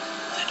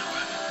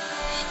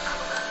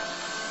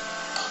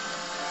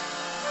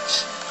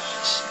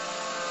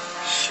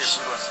 Shit,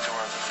 we left the door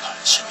open.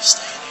 Should we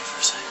stay in here for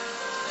a second?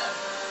 No.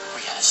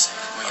 We gotta stay.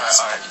 We gotta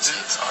Alright, stay.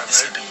 alright,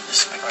 This babe. could be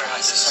Alright,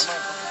 crisis. somebody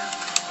come here.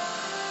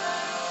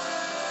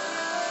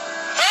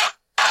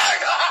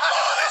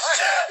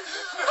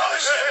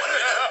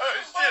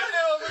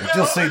 They've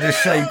just seen the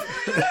shape.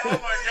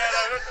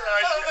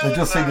 They've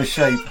just seen the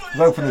shape.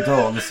 They've opened the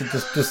door and they've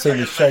just seen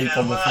the shape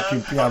on the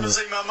fucking piano.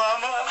 See my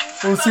mama?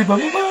 Oh, see my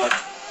mama.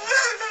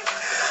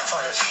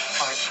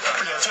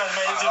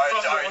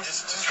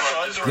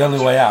 The only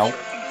way out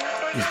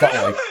is that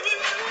way.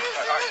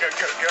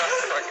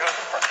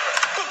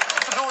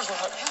 The door's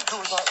locked.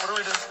 What do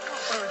we do? Dude?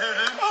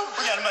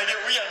 We gotta make it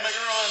run.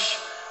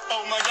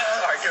 Oh my God.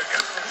 All right, go.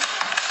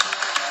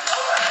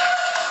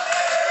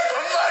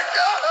 Oh my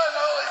God,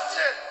 holy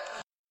shit.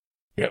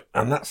 Yep,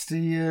 and that's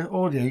the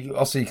audio.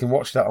 Also, you can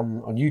watch that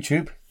on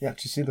YouTube. You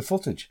actually see the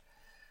footage.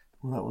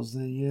 Well, that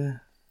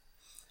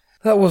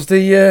was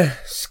the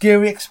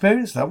scary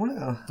experience, that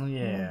wasn't it?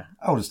 Yeah.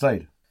 I would have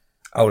stayed.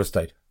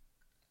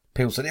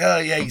 People said, "Oh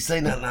yeah, you're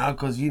saying that now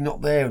because you're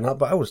not there," and that,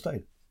 but I would have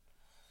stayed.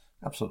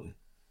 Absolutely,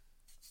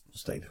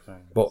 stayed.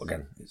 But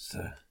again, it's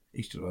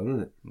each to their own,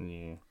 isn't it?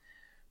 Yeah.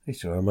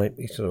 Each to their own, mate.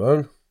 Each to their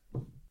own.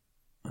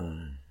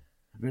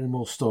 Have any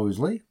more stories,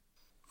 Lee?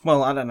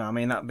 Well, I don't know. I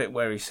mean, that bit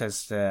where he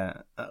says,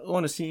 "I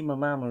want to see my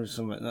mama" or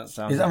something. That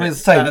sounds. Is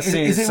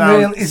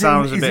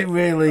it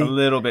really a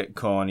little bit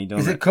corny?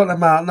 Doesn't Is it? it cut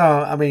them out?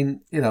 No, I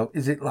mean,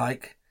 is it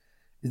like?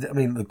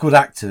 The good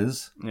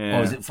actors, Yeah.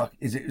 or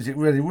is it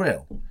really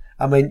real?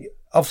 I mean,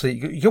 obviously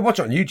you can watch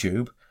it on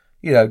YouTube.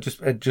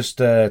 Just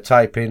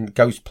type in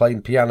 "ghost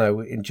playing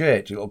piano in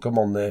church." It'll come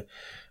on there.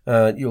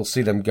 You'll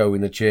see them go in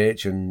the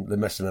church and they're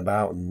messing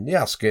about and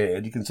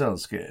scared. You can tell they're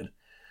scared.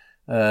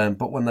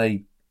 But when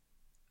they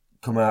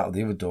come out of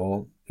the other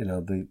door,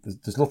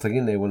 there's nothing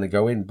in there when they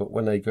go in. But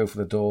when they go for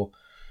the door,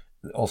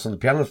 also the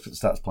piano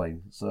starts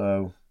playing.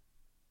 So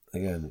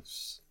again,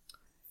 it's.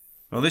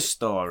 Well, this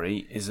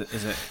story is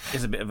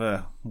a bit of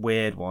a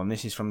weird one.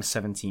 This is from the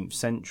 17th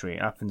century.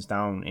 It happens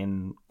down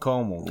in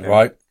Cornwall. Kent.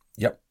 Right.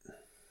 Yep.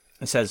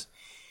 It says,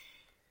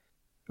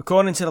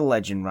 according to the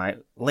legend, right,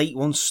 late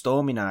one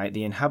stormy night,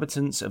 the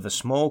inhabitants of a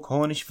small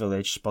Cornish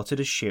village spotted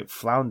a ship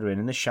floundering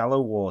in the shallow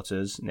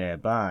waters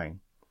nearby.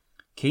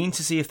 Keen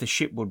to see if the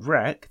ship would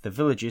wreck, the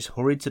villagers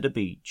hurried to the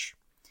beach.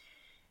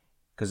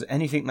 Because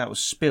anything that was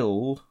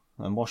spilled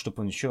and washed up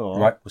on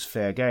shore was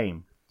fair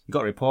game. You've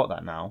got to report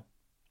that now.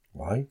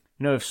 Why?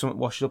 If something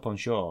washes up on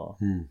shore,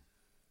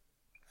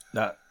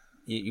 that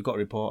you've got to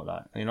report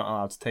that. And you're not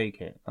allowed to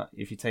take it.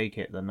 If you take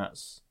it, then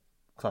that's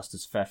classed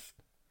as theft.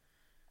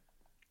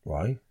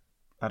 Why?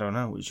 I don't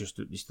know.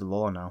 It's the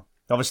law now.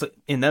 Obviously,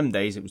 in them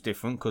days, it was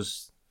different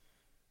because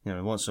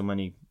there weren't so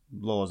many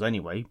laws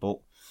anyway. But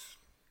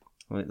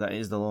that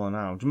is the law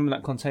now. Do you remember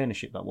that container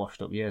ship that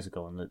washed up years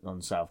ago on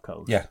the south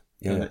coast? Yeah.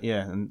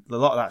 And a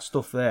lot of that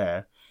stuff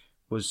there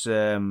was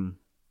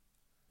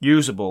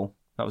usable.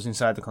 That was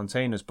inside the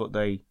containers, but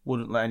they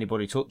wouldn't let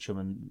anybody touch them,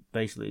 and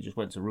basically it just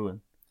went to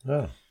ruin.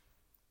 Oh.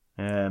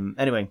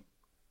 Anyway,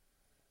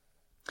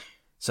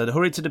 so they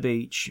hurried to the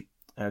beach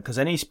because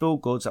any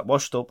spilled goods that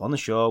washed up on the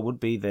shore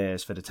would be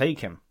theirs for the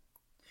taking.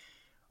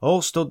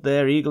 All stood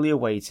there eagerly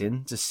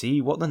awaiting to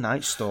see what the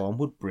night storm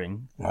would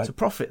bring to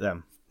profit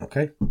them.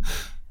 Okay.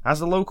 As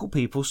the local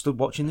people stood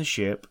watching the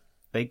ship,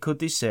 they could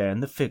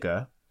discern the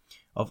figure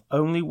of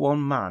only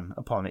one man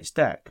upon its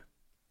deck.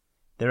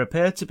 There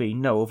appeared to be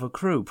no other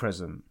crew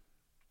present.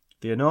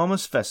 The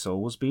enormous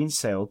vessel was being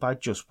sailed by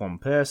just one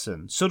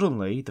person.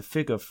 Suddenly, the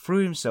figure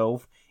threw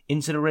himself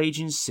into the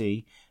raging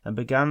sea and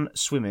began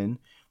swimming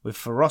with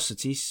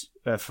ferocious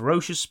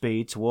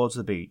speed towards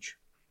the beach,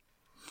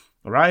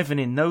 arriving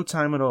in no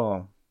time at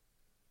all.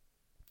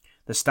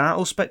 The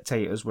startled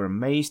spectators were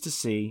amazed to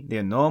see the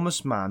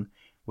enormous man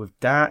with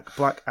dark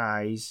black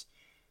eyes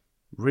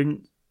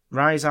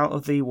rise out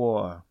of the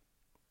water.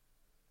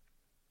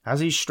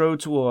 As he strode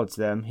towards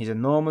them, his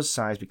enormous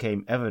size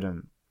became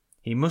evident.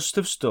 He must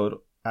have stood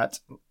at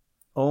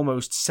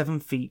almost 7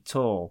 feet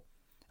tall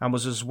and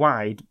was as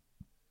wide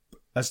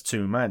as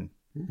 2 men.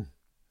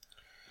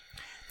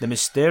 The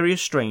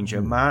mysterious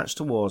stranger marched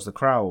towards the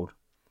crowd.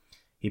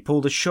 He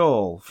pulled a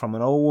shawl from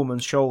an old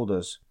woman's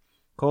shoulders,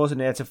 causing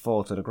her to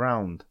fall to the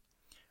ground.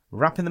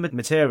 Wrapping the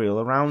material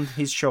around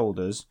his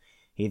shoulders,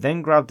 he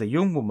then grabbed the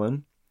young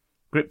woman,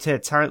 gripped her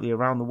tightly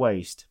around the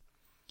waist.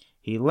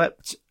 He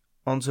leapt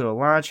onto a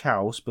large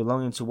house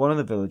belonging to one of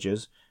the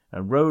villagers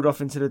and rode off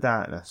into the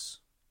darkness.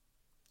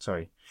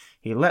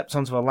 He leapt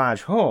onto a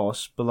large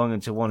horse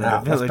belonging to one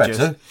of the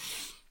villagers.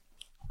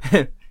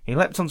 He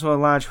leapt onto a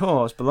large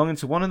horse belonging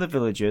to one of the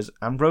villagers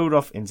and rode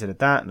off into the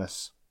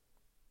darkness.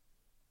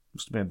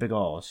 Must have been a big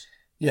horse.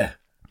 Yeah,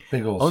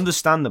 big horse.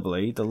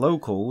 Understandably, the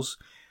locals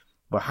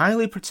were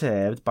highly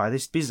perturbed by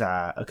this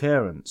bizarre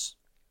occurrence.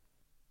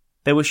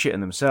 They were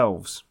shitting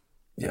themselves.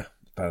 Yeah,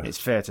 it's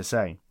fair to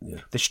say. Yeah.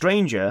 The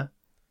stranger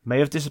may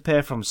have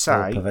disappeared from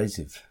sight.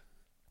 Pervasive.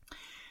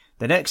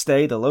 The next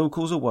day, the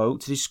locals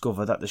awoke to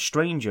discover that the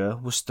stranger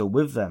was still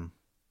with them.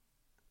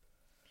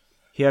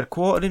 He had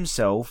quartered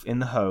himself in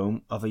the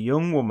home of a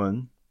young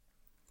woman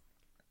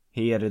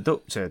he had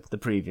abducted the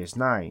previous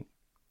night.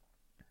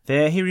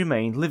 There he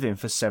remained living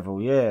for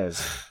several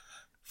years.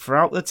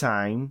 Throughout the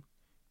time,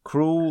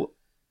 Cruel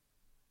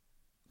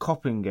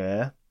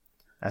Coppinger,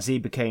 as he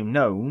became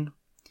known,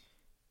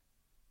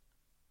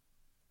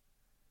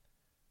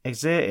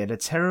 exerted a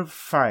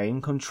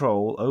terrifying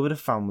control over the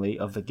family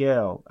of the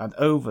girl and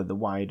over the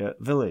wider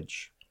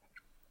village.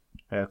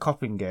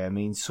 Coppinger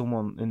means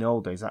someone, in the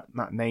old days,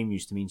 that name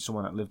used to mean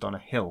someone that lived on a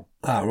hill.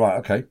 Ah, right,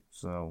 okay.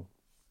 So,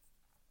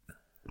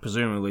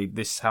 presumably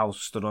this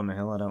house stood on a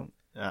hill.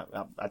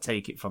 I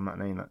take it from that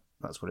name,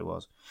 that's what it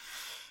was.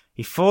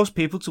 He forced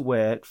people to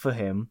work for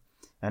him,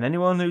 and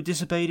anyone who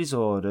disobeyed his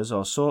orders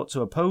or sought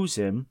to oppose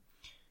him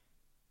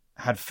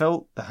had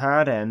felt the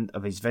hard end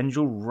of his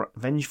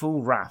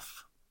vengeful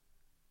wrath.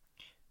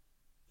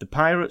 The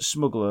pirate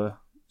smuggler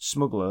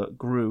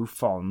grew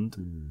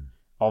fond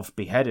of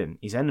beheading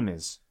his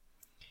enemies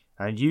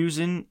and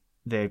using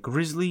their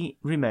grisly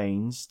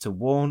remains to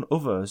warn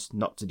others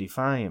not to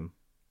defy him.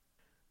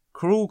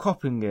 Cruel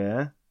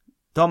Coppinger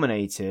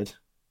dominated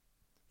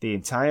the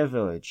entire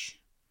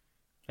village,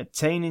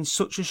 attaining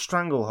such a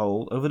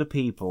stranglehold over the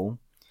people,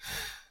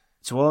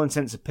 to all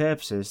intents and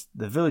purposes,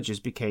 the villagers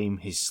became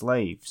his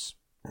slaves.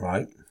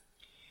 Right.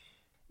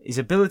 His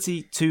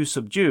ability to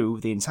subdue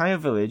the entire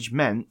village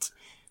meant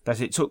that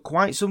it took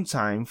quite some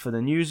time for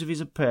the news of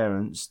his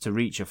appearance to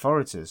reach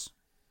authorities.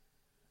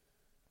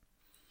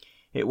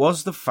 It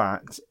was the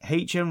fact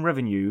HM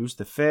Revenues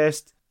the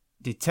first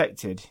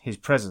detected his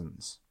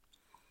presence.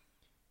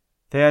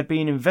 They had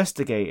been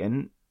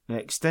investigating an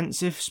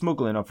extensive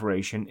smuggling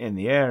operation in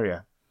the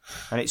area,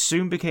 and it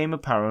soon became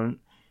apparent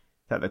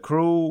that the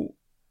Cruel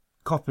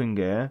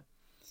Coppinger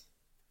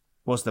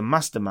was the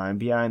mastermind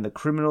behind the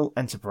criminal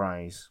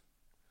enterprise.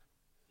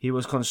 He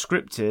was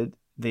conscripted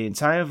the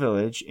entire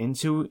village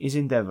into his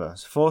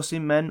endeavours,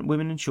 forcing men,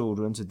 women and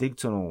children to dig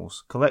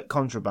tunnels, collect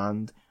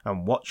contraband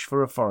and watch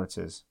for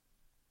authorities.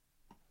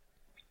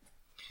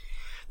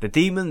 The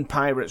demon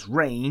pirate's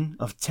reign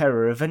of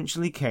terror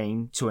eventually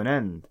came to an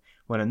end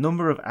when a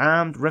number of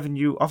armed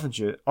revenue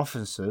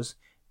officers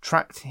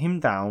tracked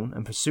him down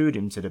and pursued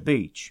him to the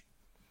beach.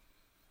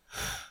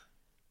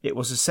 It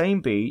was the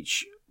same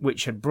beach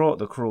which had brought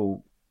the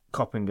Cruel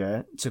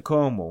Coppinger to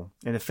Cornwall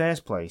in the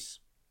first place.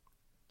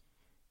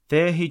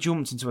 There he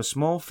jumped into a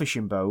small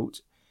fishing boat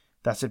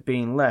that had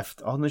been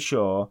left on the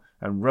shore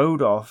and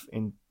rowed off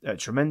at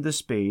tremendous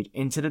speed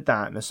into the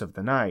darkness of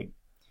the night.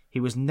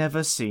 He was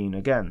never seen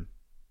again.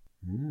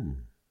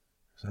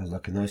 Sounds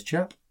like a nice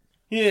chap.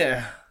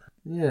 Yeah.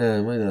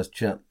 Yeah, very nice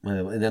chap.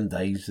 In them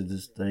days,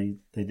 they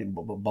didn't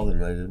bother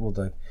me, would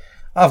they?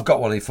 I've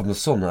got one here from the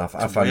Sun. I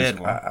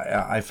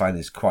find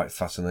this quite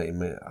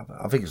fascinating.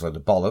 I think it's like the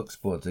bollocks,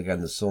 but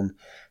again, the Sun,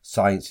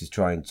 science is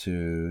trying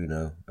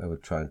to,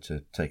 trying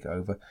to take it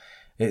over.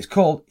 It's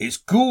called, it's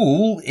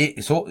ghoul.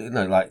 It's all,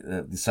 like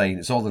they're saying,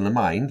 it's all in the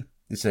mind.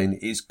 They're saying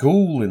it's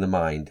ghoul in the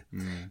mind.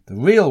 The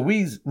real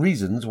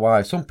reasons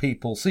why some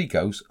people see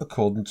ghosts,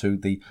 according to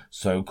the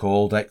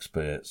so-called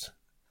experts.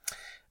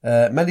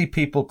 Many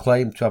people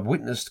claim to have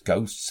witnessed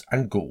ghosts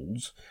and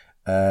ghouls.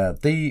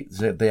 They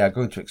are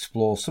going to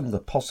explore some of the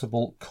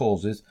possible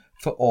causes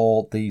for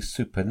all these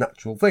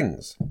supernatural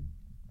things.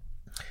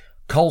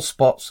 Cold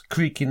spots,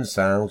 creaking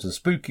sounds and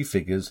spooky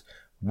figures,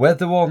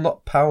 whether or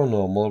not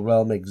paranormal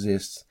realm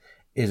exists,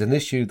 is an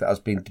issue that has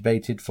been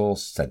debated for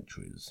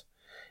centuries.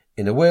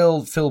 In a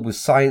world filled with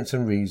science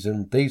and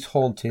reason, these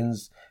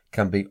hauntings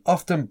can be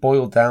often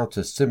boiled down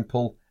to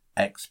simple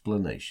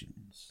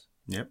explanations.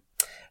 Yep.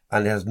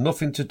 And it has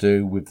nothing to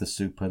do with the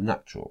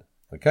supernatural.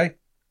 Okay?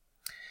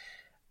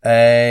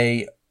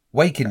 A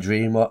waking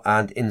dream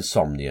and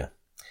insomnia.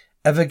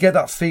 Ever get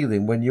that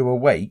feeling when you're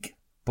awake,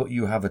 but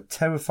you have a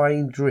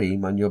terrifying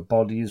dream and your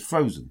body is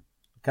frozen?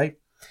 Okay?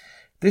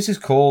 This is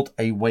called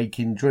a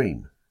waking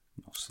dream.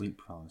 Or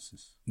sleep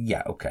paralysis.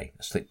 Yeah, okay.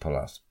 Sleep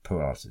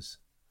paralysis.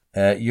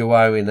 You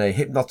are in a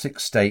hypnotic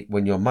state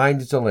when your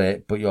mind is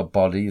alert, but your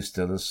body is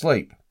still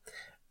asleep.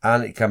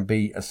 And it can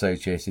be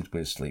associated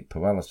with sleep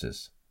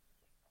paralysis.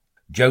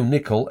 Joe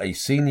Nickell, a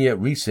senior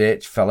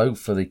research fellow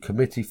for the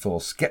Committee for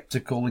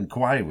Skeptical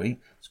Inquiry,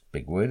 it's a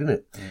big word, isn't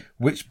it? Yeah.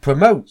 Which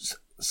promotes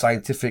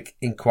scientific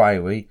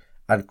inquiry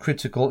and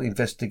critical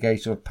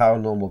investigation of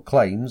paranormal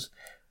claims,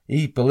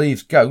 he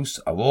believes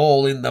ghosts are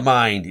all in the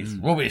mind. It's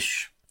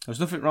rubbish. There's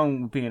nothing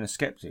wrong with being a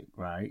skeptic,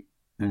 right?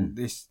 And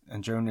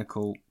Joe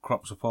Nickell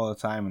crops up all the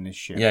time in this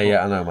shit.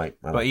 Yeah, I know, mate.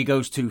 But he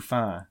goes too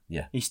far.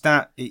 Yeah.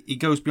 He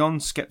goes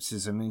beyond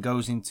skepticism and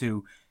goes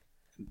into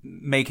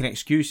making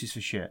excuses for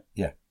shit.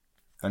 Yeah.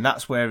 And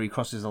that's where he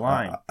crosses the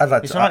line.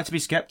 It's all right to be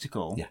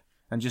skeptical, yeah,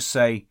 and just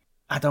say,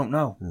 I don't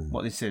know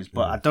what this is,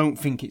 but I don't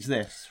think it's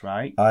this,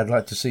 right? I'd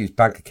like to see his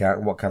bank account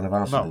and what kind of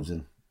house he lives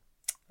in.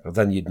 Well,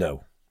 then you'd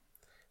know.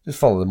 Just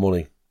follow the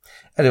money.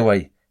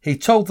 Anyway, he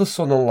told the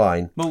Sun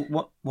Online.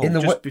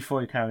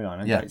 Before you carry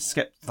on,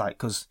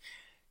 because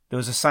there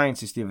was a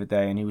scientist the other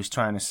day, and he was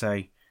trying to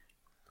say,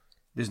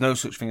 "There's no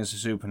such thing as a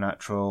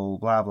supernatural."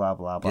 Blah blah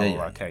blah blah.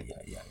 Yeah. Okay.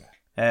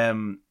 Yeah.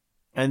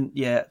 And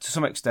yeah, to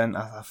some extent,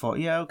 I thought,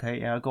 yeah,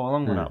 okay, yeah, I'll go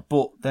along with that.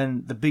 But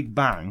then the Big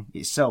Bang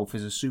itself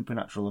is a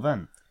supernatural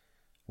event.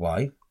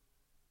 Why?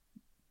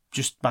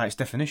 Just by its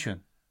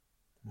definition.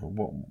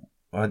 Why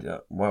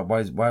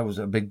was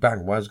it a Big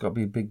Bang? Why has it got to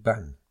be a Big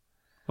Bang?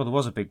 Well, there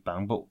was a Big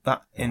Bang, but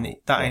that in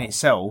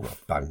itself,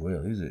 not bang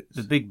real, is it?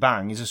 The Big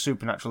Bang is a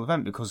supernatural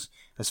event because,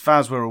 as far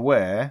as we're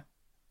aware,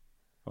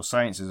 or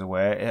science is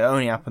aware, it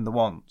only happened the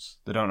once.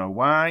 They don't know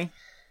why.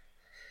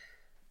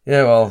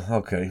 Yeah, well,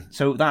 okay.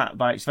 So that,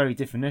 by its very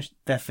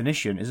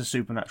definition, is a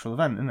supernatural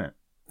event, isn't it?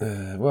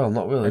 Well,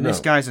 not really. And this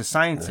guy's a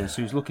scientist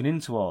who's looking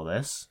into all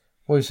this.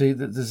 Well, you see,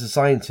 there's a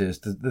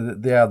scientist.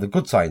 They are the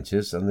good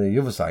scientists, and the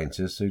other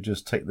scientists who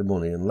just take the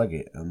money and leg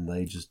it, and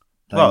they just.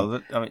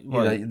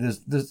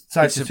 There's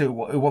scientists who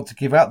want to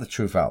give out the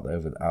truth out there.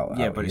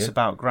 But it's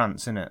about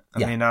grants, isn't it?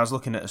 I mean, I was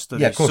looking at a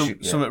study,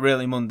 something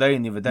really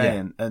mundane the other day,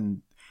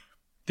 and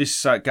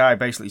this guy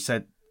basically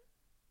said,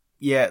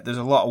 yeah, there's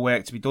a lot of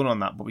work to be done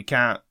on that, but we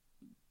can't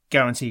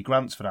guarantee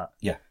grants for that.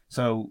 Yeah.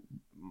 So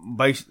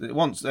basically,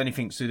 once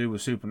anything to do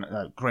with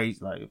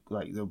great, like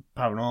the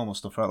paranormal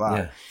stuff like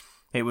that,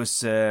 it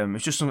was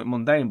just something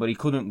mundane. But he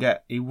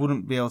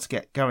wouldn't be able to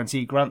get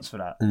guaranteed grants for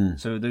that.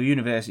 So the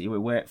university we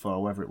worked for,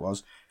 or whatever it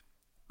was,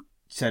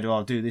 said, "Oh,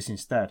 I'll do this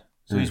instead."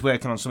 So he's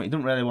working on something he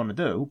doesn't really want to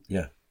do.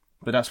 Yeah.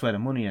 But that's where the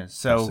money is.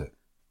 So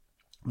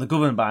they're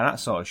governed by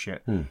that sort of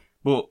shit.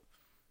 But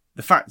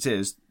the fact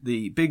is,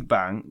 the Big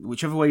Bang,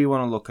 whichever way you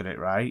want to look at it,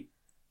 right?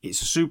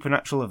 It's a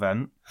supernatural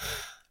event.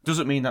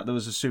 Doesn't mean that there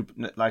was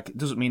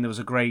doesn't mean there was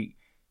a great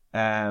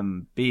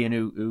being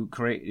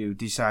who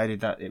decided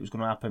that it was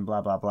going to happen.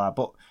 Blah blah blah.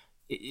 But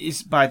it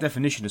is by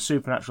definition a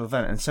supernatural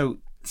event, and so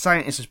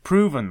scientists has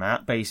proven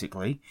that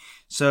basically.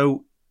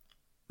 So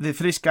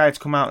for this guy to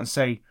come out and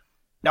say,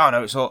 "No,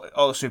 it's all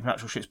the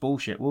supernatural shit's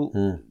bullshit."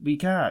 Well, we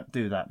can't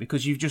do that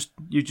because you've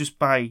just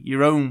by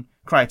your own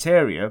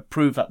criteria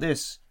proved that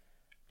this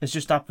has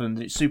just happened.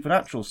 It's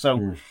supernatural.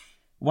 So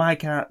why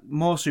can't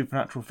more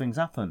supernatural things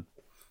happen?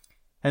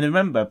 And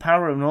remember,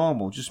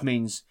 paranormal just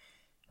means,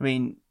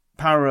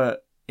 para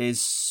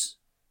is,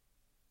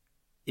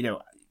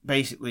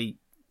 basically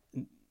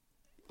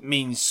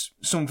means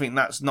something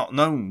that's not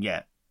known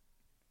yet.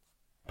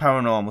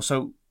 Paranormal.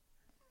 So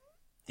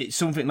it's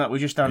something that we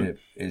just haven't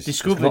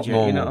discovered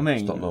yet. You know what I mean?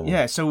 It's not normal.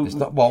 Yeah. So it's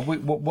not. Well,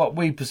 what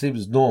we perceive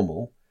as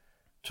normal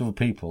to other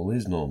people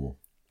is normal.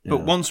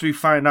 But once we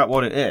find out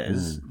what it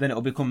is, then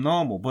it'll become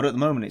normal. But at the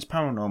moment, it's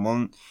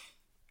paranormal,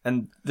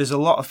 and there's a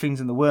lot of things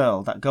in the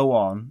world that go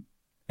on,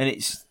 and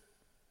it's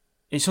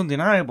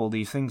undeniable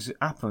these things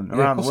happen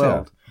around the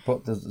world.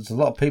 But there's a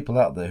lot of people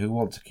out there who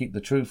want to keep the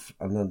truth,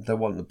 and then they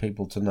want the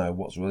people to know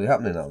what's really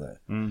happening out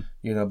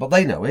there. But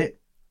they know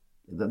it.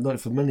 They've known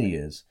it for many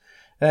years.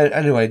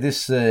 Anyway,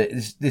 this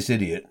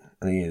idiot,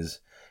 and he is.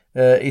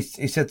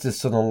 He said to the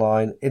Sun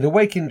Online, in a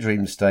waking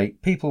dream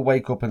state, people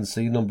wake up and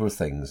see a number of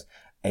things.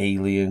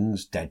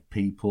 Aliens, dead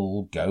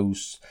people,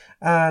 ghosts,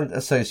 and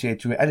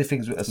associated with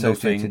anything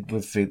associated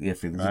with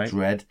feelings of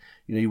dread.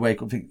 You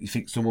wake up, you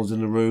think someone's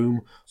in the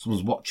room,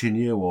 someone's watching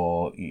you,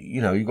 or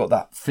you've got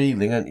that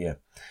feeling, haven't you?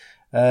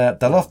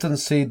 They'll often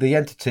see the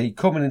entity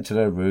coming into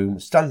their room,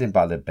 standing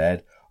by their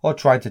bed, or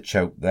trying to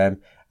choke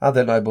them, and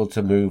they're not able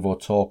to move or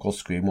talk or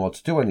scream or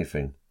to do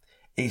anything.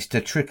 It's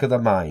the trick of the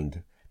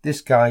mind.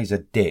 This guy's a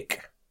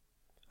dick,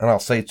 and I'll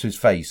say to his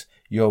face,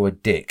 "You're a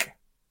dick,"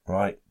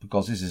 right?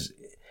 Because this is.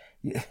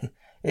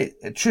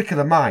 A trick of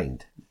the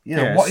mind.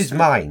 What is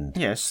mind?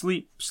 Yeah,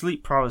 sleep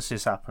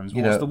paralysis happens.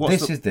 But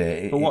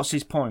what's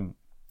his point?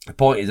 The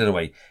point is,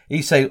 anyway,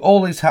 he's saying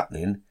all this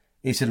happening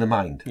is in the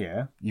mind.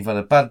 Yeah. You've had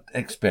a bad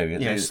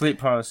experience. Yeah, sleep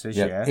paralysis,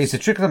 yeah. It's a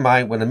trick of the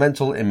mind when a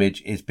mental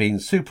image is being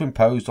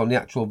superimposed on the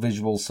actual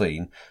visual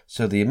scene,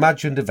 so the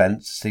imagined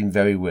events seem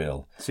very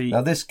real. See,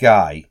 now, this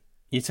guy...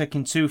 You're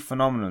taking two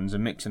phenomenons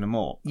and mixing them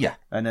up. Yeah.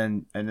 And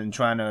then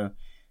trying to...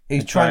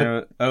 He's trying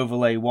to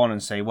overlay one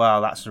and say,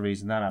 well, that's the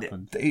reason that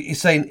happened.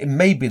 He's saying it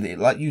may be,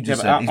 like you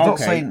just said. He's not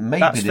saying maybe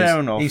that's this. Fair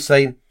enough. He's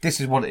saying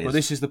this is what it is. But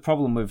this is the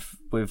problem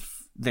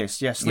with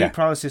this. Yeah, sleep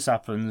paralysis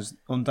happens.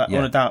 Undoubtedly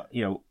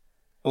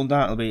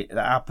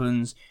that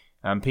happens.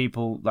 And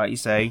people, like you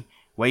say,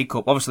 wake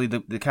up. Obviously,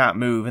 they can't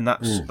move, and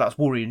that's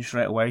worrying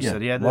straight away. Yeah. So,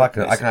 yeah, well, I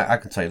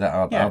can tell you that,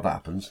 how that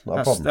happens.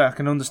 Not a problem. I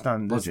can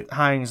understand. There's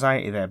high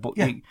anxiety there. But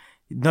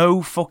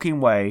no fucking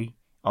way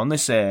on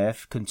this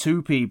earth can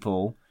two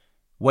people...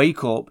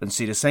 wake up and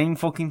see the same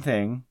fucking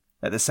thing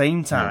at the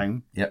same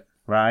time. Yep.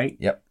 Right?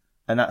 Yep.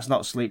 And that's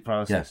not sleep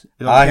paralysis.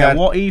 Yeah. I don't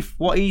care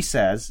what he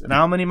says and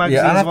how many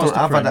magazines and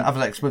I've had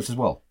that experience as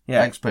well.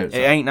 Yeah. Experience. It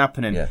ain't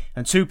happening. Yeah.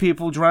 And two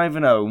people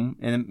driving home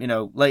in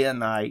late at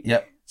night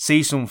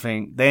see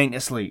something, they ain't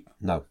asleep.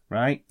 No.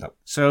 Right? No.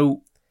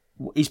 So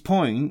he's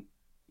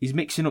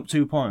mixing up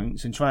 2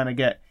 points and trying to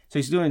get... So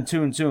he's doing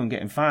 2 and 2 and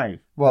getting 5.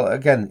 Well,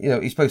 again,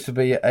 he's supposed to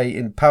be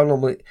in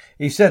paranormal...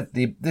 He said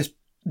this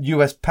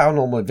US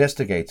paranormal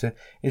investigator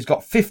has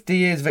got 50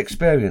 years of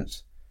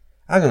experience.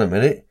 Hang on a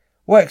minute.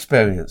 What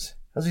experience?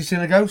 Has he seen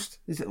a ghost?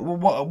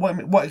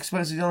 What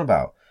experience is he on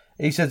about?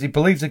 He says he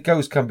believes a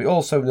ghost can be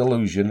also an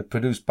illusion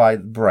produced by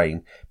the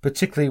brain,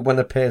 particularly when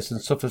a person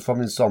suffers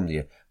from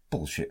insomnia.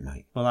 Bullshit,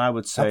 mate. Well, I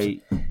would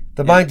say...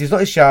 The mind is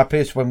not as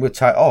sharpest when we're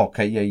tired. Oh,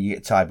 okay, yeah, you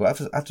get tired,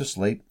 but after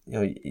sleep,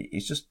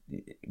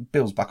 it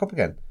builds back up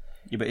again.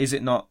 Yeah, but is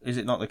it not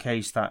the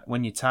case that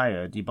when you're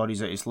tired, your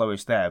body's at its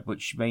lowest ebb,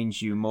 which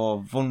means you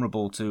more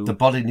vulnerable to... The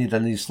body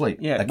needs sleep.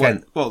 Yeah,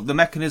 again. Well, the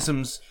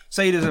mechanisms...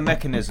 Say there's a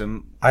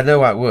mechanism... I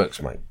know how it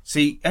works, mate.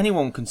 See,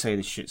 anyone can say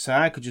this shit, so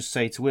I could just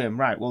say to him,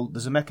 right, well,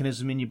 there's a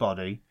mechanism in your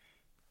body,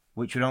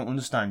 which we don't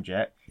understand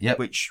yet,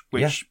 which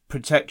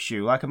protects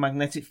you, like a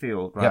magnetic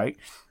field, right?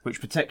 Which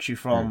protects you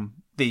from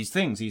these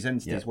things, these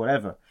entities,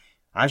 whatever.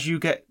 As you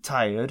get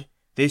tired...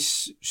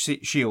 This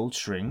shield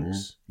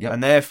shrinks,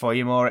 and therefore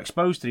you're more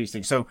exposed to these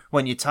things. So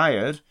when you're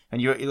tired and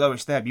you're at your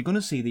lowest ebb, you're going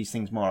to see these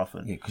things more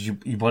often. Yeah, because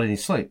your body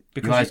needs sleep.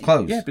 Because your eyes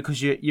closed. Yeah,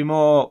 because you're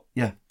more...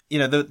 Yeah.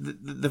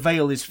 The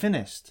veil is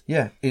finished.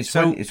 Yeah.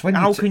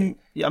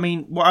 I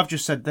mean, what I've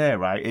just said there,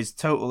 right, is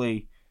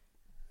totally...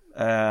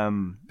 But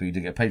you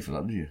didn't get paid for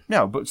that, did you?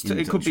 No, but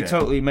it could be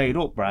totally made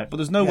up, right? But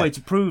there's no way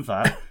to prove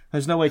that.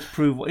 There's no way to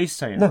prove what he's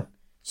saying. No.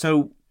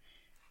 So...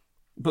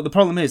 But the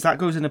problem is, that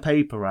goes in the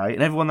paper, right?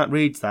 And everyone that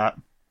reads that,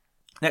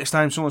 next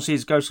time someone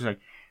sees a ghost, they say,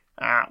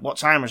 what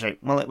time was it?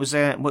 Well, it was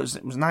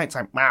night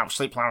time. Wow,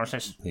 sleep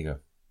paralysis. There you go.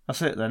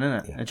 That's it then,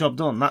 isn't it? Yeah. A job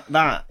done.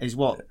 That is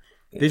what...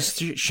 This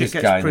shit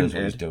gets guy printed.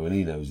 Knows what he's doing.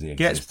 He knows the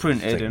gets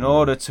printed in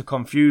order to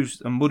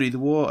confuse and muddy the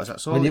waters.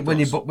 That's all. When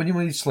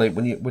you sleep,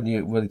 when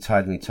you're really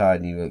tired and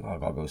you're like, I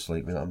gotta go to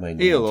sleep. You know what I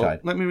mean?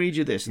 Let me read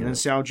you this and then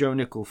see how Joe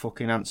Nickel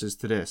fucking answers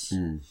to this.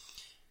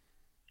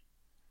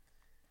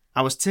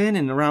 I was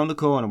turning around the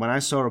corner when I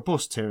saw a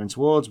bus tearing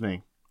towards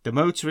me. The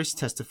motorist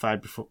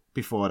testified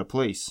before the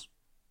police.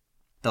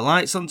 The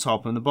lights on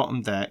top and the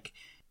bottom deck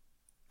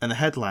and the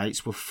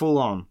headlights were full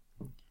on,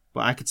 but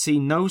I could see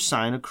no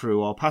sign of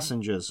crew or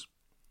passengers.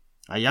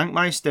 I yanked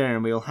my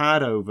steering wheel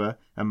hard over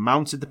and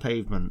mounted the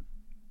pavement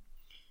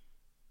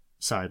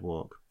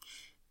sidewalk,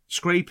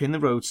 scraping the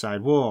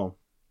roadside wall.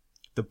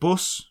 The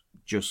bus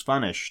just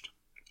vanished.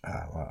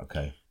 Ah, right,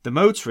 okay. The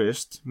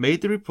motorist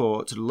made the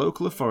report to the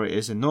local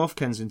authorities in North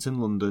Kensington,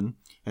 London,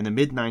 in the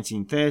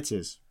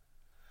mid-1930s.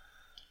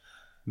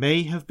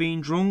 May have been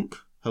drunk,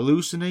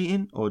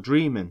 hallucinating, or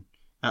dreaming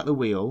at the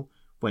wheel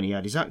when he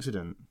had his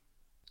accident.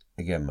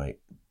 Again, mate.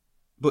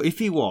 But if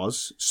he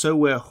was, so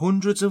were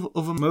hundreds of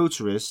other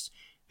motorists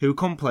who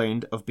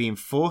complained of being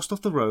forced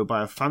off the road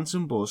by a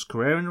phantom bus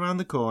careering around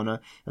the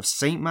corner of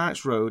St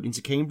Mark's Road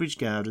into Cambridge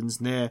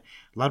Gardens near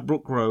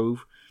Ladbroke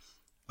Grove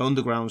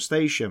Underground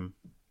Station.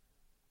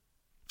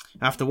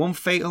 After one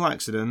fatal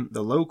accident,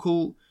 the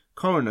local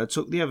coroner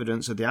took the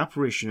evidence of the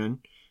apparition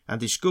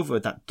and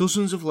discovered that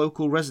dozens of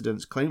local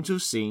residents claimed to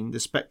have seen the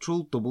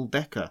spectral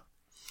double-decker.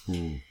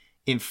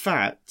 In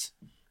fact,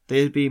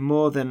 there had been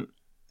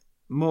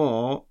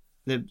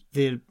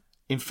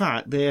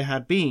there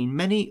had been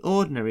many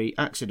ordinary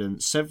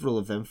accidents, several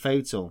of them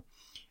fatal,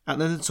 at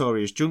the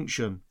notorious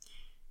junction.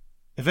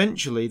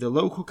 Eventually, the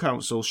local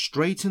council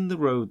straightened the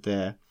road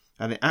there,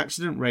 and the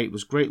accident rate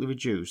was greatly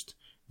reduced.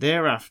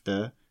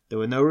 Thereafter, there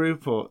were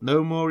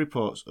no more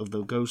reports of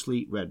the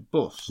ghostly red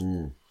bus.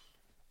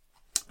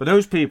 But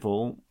those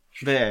people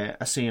there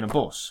are seeing a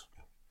bus,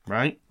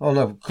 right? Oh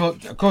no!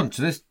 According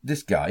to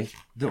this guy,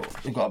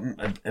 they've got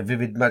a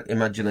vivid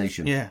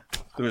imagination. Yeah,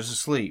 they was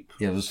asleep.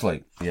 Yeah, they was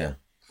asleep. Yeah,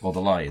 or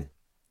they're lying.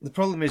 The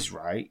problem is,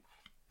 right,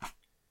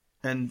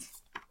 and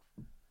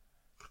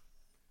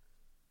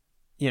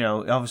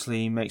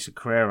obviously he makes a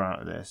career out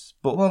of this.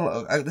 But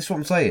this is what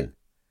I'm saying.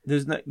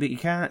 There's no that you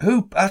can't.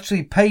 Who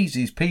actually pays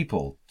these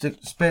people to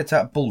spit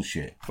out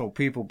bullshit? Well,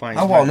 people buy.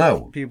 I want to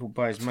know. People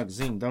buy his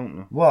magazine, don't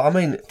they? Well, I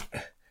mean,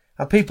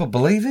 and people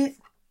believe it?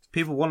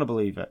 People want to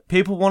believe it.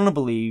 People want to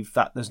believe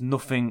that there's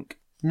nothing.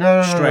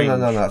 No, strange.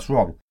 no, that's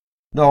wrong.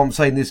 No, I'm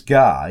saying this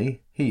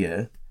guy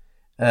here,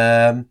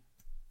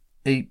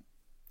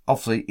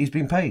 he's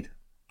been paid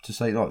to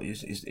say no.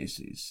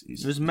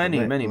 There's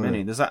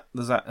many. There's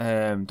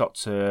that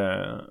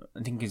Doctor.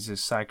 I think he's a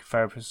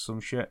psychotherapist or some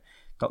shit.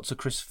 Dr.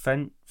 Chris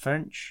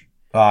French.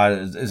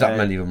 Is that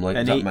many of them? Like,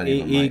 and is that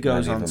many of them? He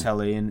goes on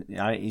telly, and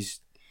I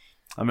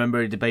remember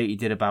a debate he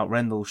did about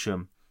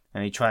Rendlesham,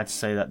 and he tried to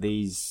say that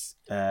these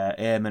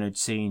airmen had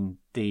seen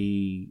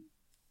the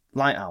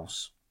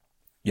lighthouse.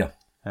 Yeah.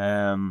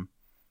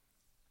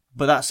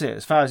 But that's it.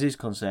 As far as he's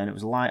concerned, it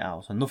was a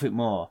lighthouse and nothing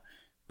more.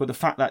 But the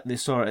fact that they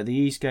saw it at the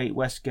East Gate,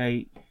 West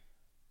Gate,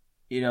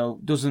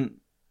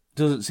 doesn't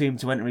seem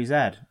to enter his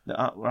head.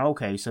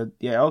 Okay,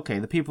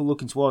 the people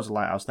looking towards the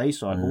lighthouse, they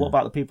saw it. But what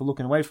about the people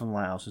looking away from the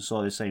lighthouse and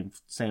saw the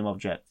same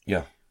object?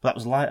 Yeah. But that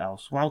was the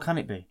lighthouse. Well, how can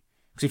it be?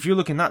 Because if you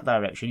look in that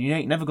direction, you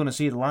ain't never going to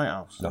see the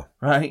lighthouse. No.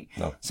 Right?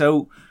 No.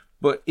 So,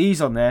 but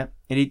he's on there,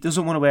 and he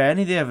doesn't want to wear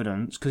any of the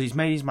evidence because he's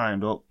made his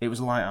mind up. It was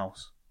a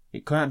lighthouse.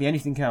 It can't be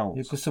anything else.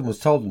 Yeah, because someone's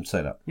told them to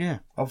say that. Yeah.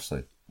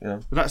 Obviously.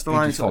 But that's the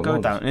line it's got to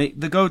go down. And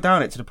they go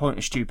down it to the point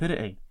of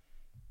stupidity.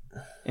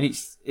 And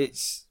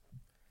it's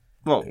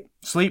well,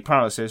 sleep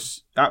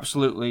paralysis,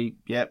 absolutely,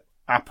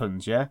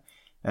 happens, yeah?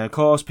 And of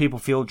course, people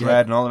feel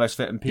dread and all the rest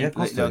of it, and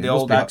people, the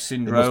old ag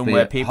syndrome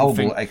where people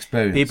think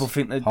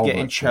they're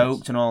getting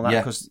choked and all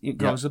that,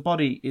 because the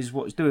body is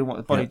what's doing what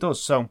the body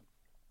does. So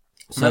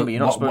remember, you're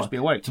not supposed to be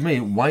awake. To me,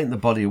 why ain't the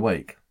body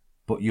awake?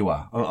 But you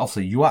are.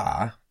 Obviously, you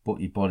are, but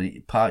your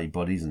body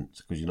isn't,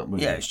 because you're not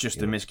moving. Yeah, it's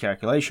just a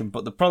miscalculation.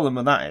 But the problem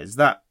with that is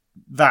that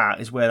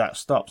is where that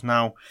stops.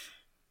 Now,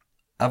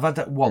 I've had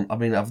that one. I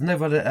mean, I've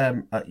never had it. I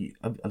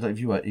don't know if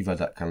you've had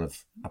that kind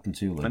of happen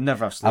to you. Like. I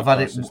never have sleep I've had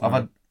paralysis,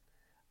 it.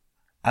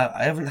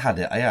 I haven't had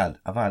it.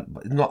 I've had,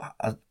 but not.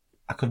 I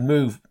could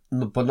move,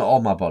 but not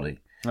all my body.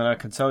 And I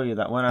can tell you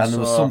that when there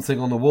was something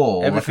on the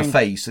wall, like a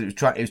face.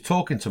 It was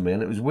talking to me,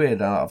 and it was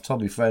weird. I've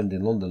told my friend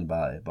in London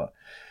about it, but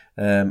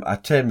I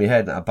turned my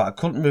head, but I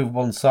couldn't move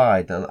one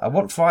side, and I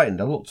wasn't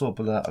frightened. I looked up,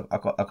 and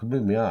I could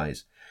move my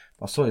eyes.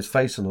 I saw his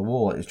face on the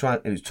wall. It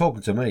was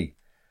talking to me,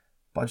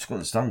 but I just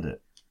couldn't stand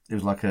it. It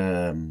was like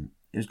it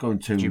was going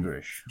to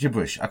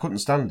gibberish. I couldn't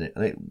stand it,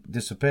 and it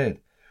disappeared.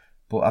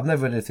 But I've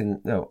never had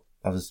anything.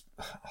 I was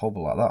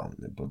horrible like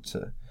that. But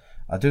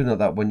I do know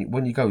that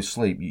when you go to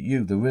sleep,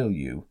 the real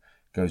you,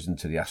 goes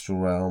into the astral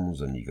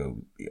realms, and you go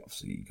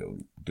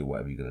do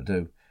whatever you're going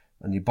to do,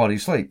 and your body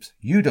sleeps.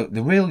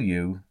 The real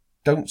you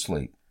don't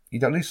sleep. You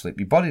don't need sleep.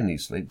 Your body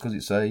needs sleep because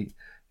it's a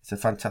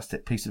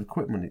fantastic piece of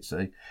equipment. It's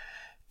a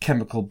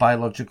chemical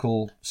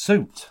biological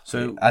suit,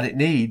 and it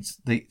needs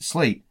the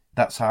sleep.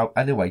 That's how,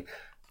 anyway,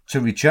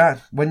 to recharge,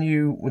 when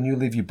you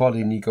leave your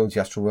body and you go into the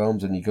astral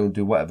realms and you go and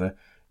do whatever,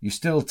 you're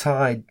still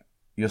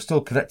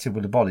connected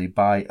with the body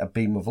by a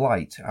beam of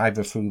light,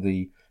 either through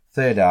the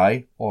third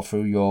eye or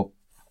through your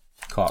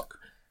cock.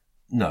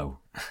 No.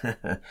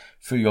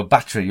 Through your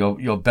battery,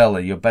 your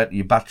belly, your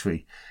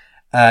battery.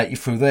 You're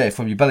through there,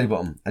 from your belly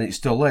button, and it's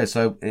still there.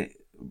 So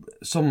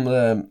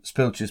some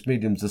spiritualist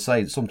mediums are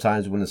saying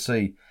sometimes when they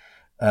see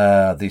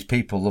these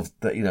people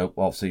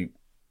obviously,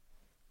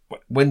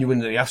 when you're in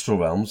the astral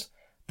realms,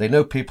 they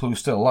know people who are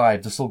still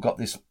alive. They've still got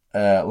this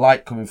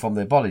light coming from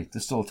their body.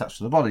 They're still attached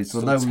to the body. So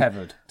still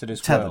tethered to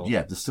this world.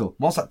 Yeah, they're still.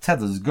 Once that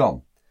tether is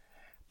gone.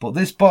 But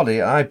this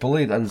body, I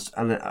believe, and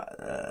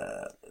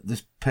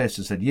this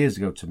person said years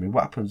ago to me,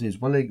 what happens is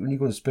when you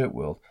go in the spirit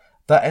world,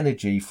 that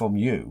energy from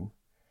you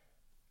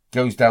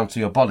goes down to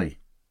your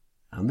body.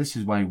 And this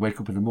is why you wake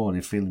up in the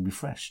morning feeling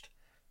refreshed.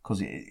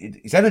 Because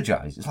it's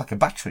energized. It's like a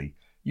battery.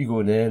 You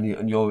go in there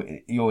and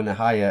you're in a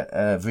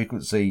higher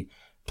frequency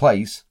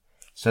place,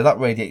 so that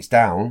radiates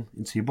down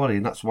into your body,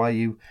 and that's why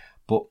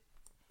but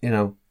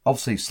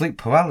obviously sleep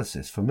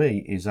paralysis for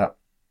me is that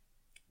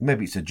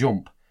maybe it's a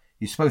jump.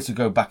 You're supposed to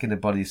go back in the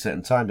body a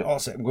certain time,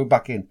 I'm going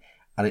back in,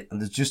 and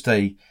there's just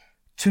a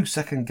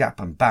 2-second gap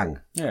and bang.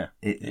 Yeah,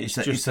 it's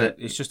just a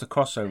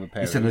crossover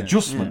period. It's an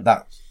adjustment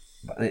I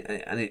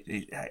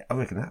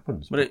reckon it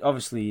happens. But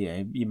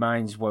obviously, your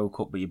mind's woke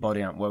up, but your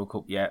body ain't woke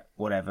up yet,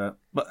 whatever.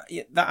 But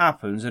that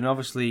happens, and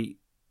obviously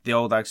the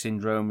old hag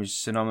syndrome is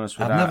synonymous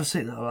with that. I've never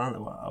seen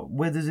that.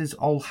 Where does this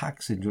old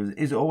hag syndrome?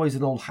 Is it always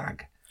an old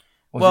hag?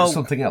 Or is it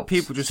something else?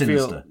 People just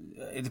sinister?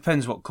 Feel, it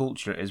depends what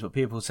culture it is, but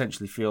people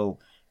essentially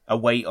feel a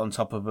weight on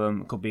top of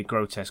them. It could be a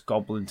grotesque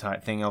goblin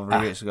type thing over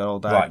here. It's got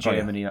old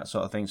Germany, that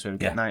sort of thing, so you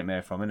get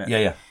nightmare from, innit?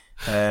 Yeah.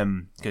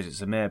 Because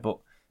it's a mare, but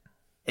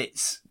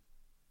it's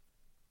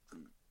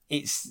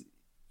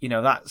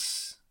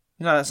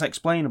that's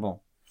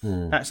explainable.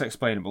 That's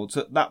explainable.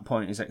 So that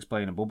point is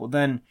explainable. But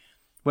then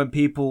when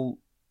people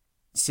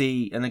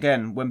see, and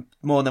again, when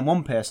more than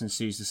one person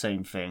sees the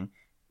same thing,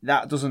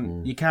 that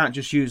doesn't. You can't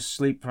just use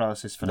sleep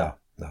paralysis for that.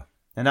 No.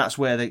 And that's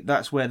where they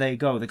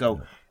go. They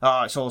go,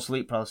 it's all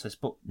sleep paralysis.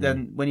 But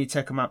then when you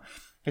take them out,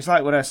 it's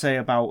like what I say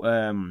about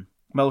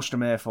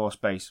Maelstrom Air Force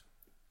Base.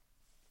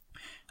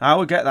 I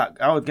would get that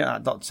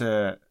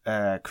Dr.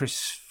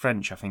 Chris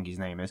French, I think his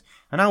name is,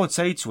 and I would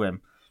say to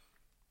him,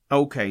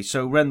 okay,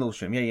 so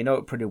Rendlesham, yeah, you know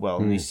it pretty well,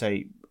 and he'd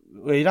say,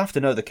 well, you'd have to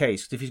know the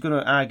case, because if he's going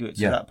to argue it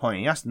to that point,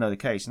 he has to know the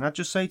case, and I'd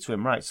just say to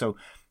him, right, so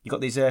you got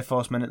these Air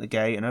Force men at the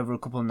gate, and over a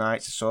couple of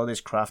nights I saw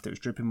this craft, it was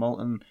dripping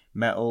molten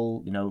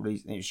metal, you know,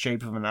 it was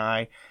shape of an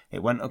eye,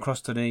 it went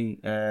across to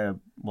the,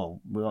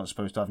 well, we weren't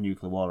supposed to have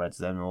nuclear warheads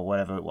then, or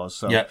whatever it was,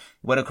 so it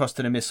went across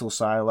to the missile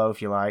silo,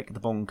 if you like, the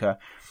bunker,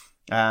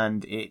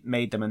 and it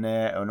made them an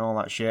air and all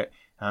that shit.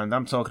 And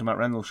I'm talking about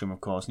Rendlesham,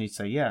 of course, and he'd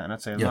say, yeah. And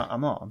I'd say,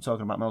 I'm not. I'm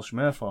talking about Maelstrom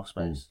Air Force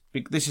Base.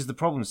 This is the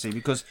problem, see,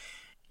 because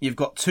you've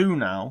got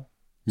two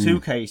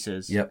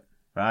cases,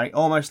 right,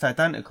 almost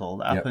identical,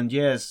 that happened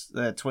years,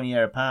 20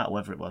 years apart,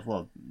 whatever it was.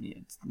 Well,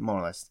 more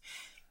or less.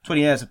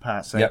 20 years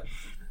apart, say.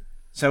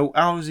 So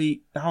how's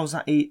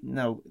that?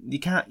 No, you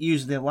can't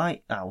use the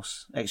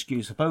lighthouse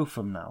excuse for both of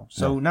them now.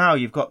 So now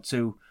he's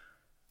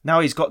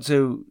got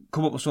to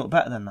come up with something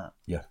better than that.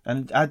 Yeah.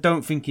 And I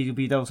don't think he'll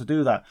be able to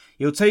do that.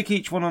 He'll take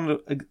each one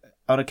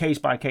on a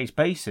case-by-case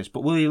basis,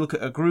 but will he look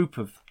at a group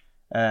of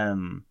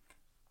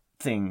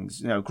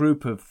things,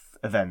 group of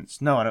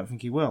events? No, I don't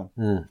think he will.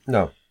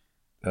 No.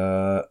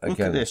 Look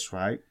at this,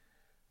 right?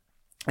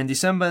 In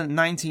December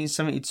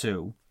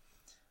 1972,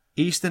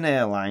 Eastern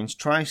Airlines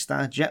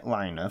TriStar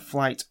jetliner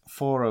Flight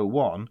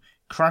 401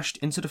 crashed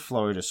into the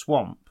Florida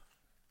swamp.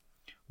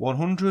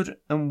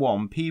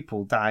 101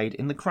 people died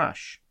in the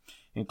crash,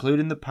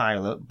 including the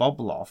pilot Bob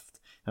Loft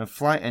and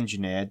flight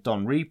engineer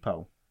Don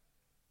Repo.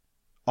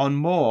 On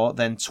more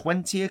than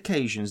 20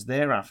 occasions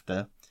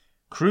thereafter,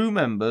 crew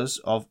members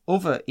of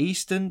other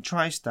Eastern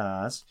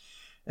TriStars,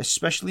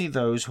 especially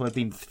those who had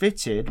been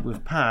fitted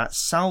with parts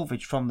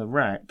salvaged from the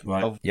wreck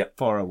of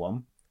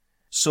 401,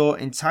 saw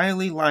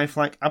entirely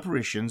lifelike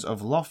apparitions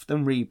of Loft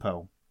and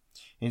Repo.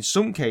 In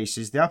some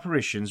cases, the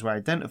apparitions were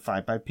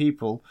identified by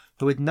people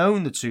who had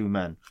known the two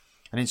men,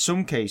 and in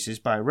some cases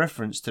by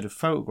reference to the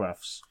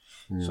photographs.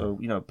 So,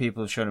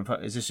 people have shown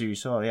them, is this who you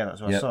saw? Yeah,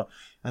 that's what I saw.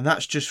 And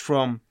that's just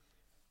from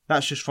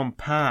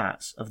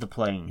parts of the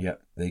plane. Yeah,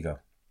 there you go.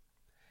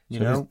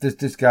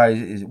 This guy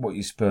is what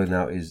you're spurring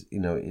out is,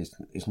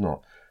 it's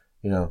not.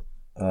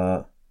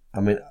 I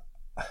mean,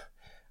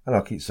 and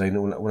I keep saying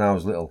that when I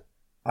was little,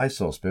 I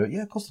saw spirit.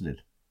 Yeah, of course I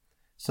did.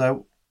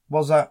 So,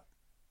 was that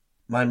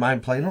my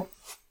mind playing up?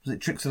 Was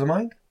it tricks of the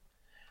mind?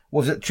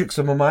 Was it tricks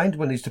of my mind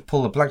when he used to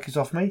pull the blankets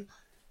off me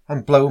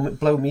and blow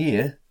me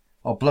ear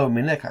or blow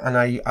me neck? And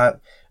I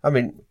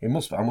mean, I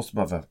must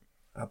have an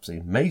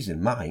absolutely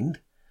amazing mind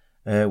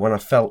when I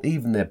felt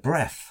even their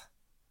breath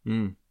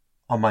on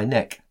my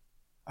neck.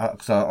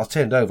 Because I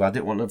turned over, I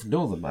didn't want nothing to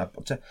do with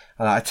them,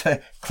 and I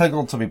clung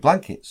onto my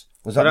blankets.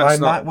 Was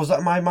that Was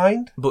that my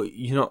mind? But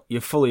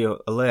you're fully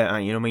alert,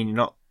 aren't you? I mean, you're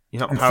not.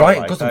 I'm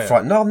frightened because I'm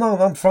frightened. No,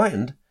 I'm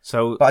frightened.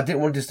 So, but I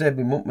didn't want to disturb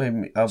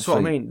me. That's what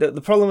I mean.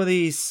 The problem with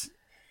these,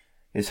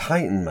 it's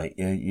heightened, mate.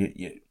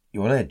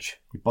 You're on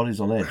edge. Your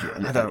body's on edge.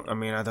 I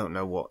don't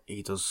know what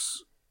he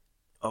does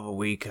of a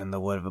weekend or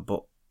whatever.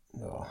 But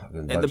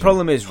the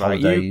problem is, right?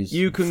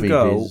 You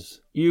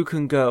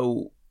can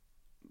go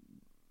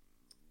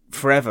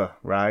forever,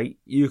 right?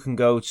 You can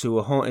go to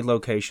a haunted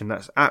location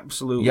that's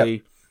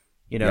absolutely,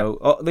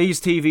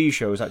 these TV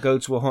shows that go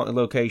to a haunted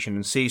location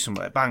and see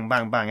somewhere, bang,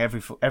 bang, bang,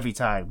 every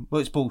time. Well,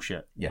 it's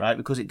bullshit, right?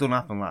 Because it doesn't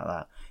happen like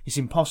that. It's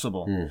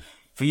impossible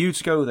for you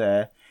to go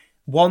there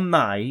one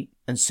night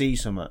and see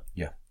something.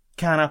 Yeah,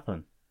 can't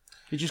happen.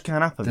 It just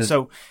can't happen.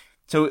 So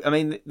I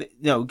mean,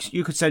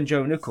 you could send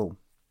Joe Nickel.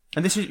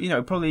 And this is,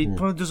 probably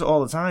does it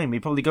all the time. He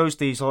probably goes to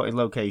these haunted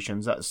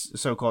locations, that's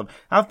so-called.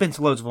 I've been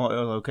to loads of haunted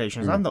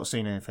locations. I've not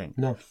seen anything.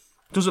 No.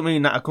 Doesn't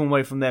mean that I come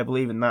away from there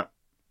believing that.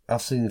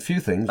 I've seen a few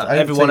things.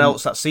 Everyone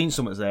else that's seen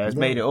something there has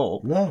made it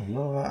up.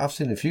 No, I've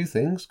seen a few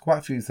things, quite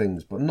a few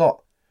things, but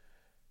not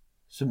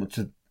so much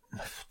to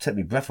take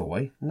my breath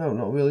away. No,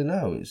 not really,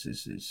 no.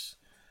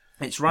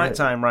 It's right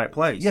time, right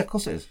place. Yeah, of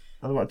course it is.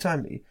 At the right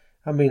time.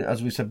 I mean,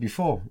 as we said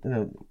before,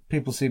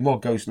 people see more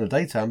ghosts in the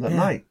daytime than at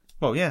night.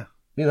 Well, yeah.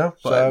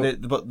 But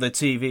the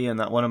TV and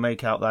that want to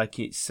make out like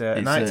it's a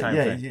nighttime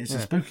thing. It's a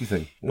spooky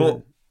thing.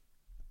 But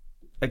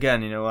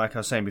again, like I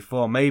was saying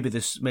before, maybe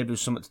there's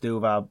something to do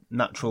with our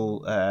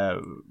natural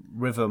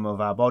rhythm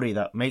of our body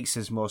that makes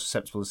us more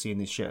susceptible to seeing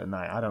this shit at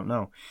night. I don't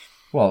know.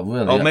 Well,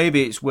 really, or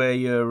maybe it's where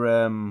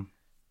you're,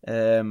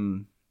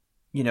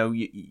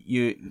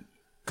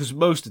 because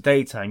most of the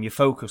daytime you're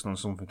focused on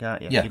something,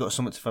 aren't you? Yeah. You've got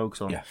something to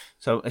focus on. Yeah.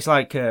 So it's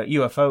like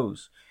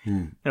UFOs.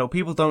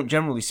 People don't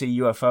generally see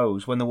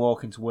UFOs when they're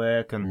walking to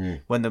work and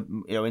when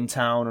they're in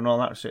town and all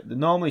that shit. They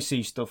normally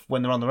see stuff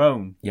when they're on their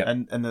own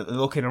and they're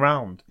looking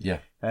around. Yeah.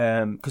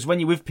 Because when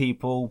you're with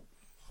people,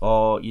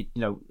 or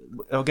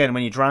again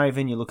when you're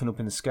driving, you're looking up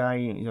in the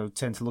sky.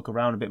 Tend to look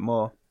around a bit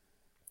more.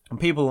 And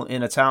people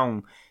in a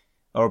town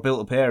or a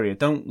built-up area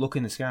don't look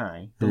in the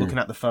sky. They're looking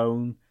at the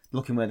phone,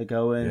 looking where they're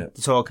going, they're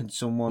talking to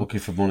someone, looking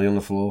for money on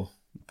the floor.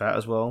 That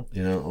as well.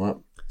 All that.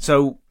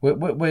 So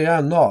we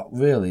are not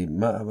really.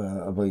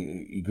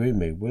 Agree with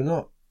me. We're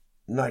not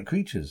night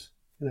creatures.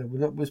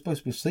 we're supposed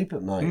to be asleep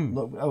at night.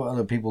 I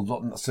know people,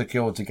 not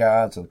security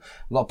guards, and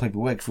a lot of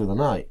people work through the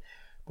night.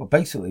 But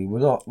basically, we're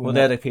not.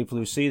 They're the people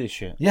who see this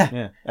shit.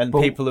 Yeah. And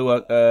But people who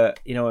are,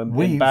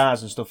 in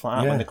bars and stuff like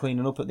that when Yeah. they're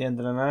cleaning up at the end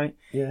of the night.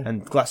 Yeah.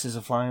 And glasses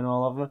are flying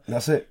all over.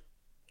 That's it.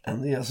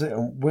 And that's it.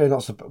 And we're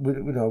not.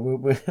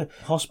 We're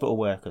Hospital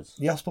workers.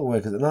 the hospital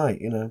workers at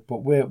night.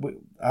 But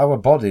our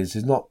bodies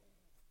is not.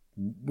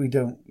 We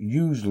don't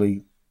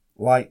usually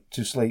like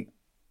to sleep.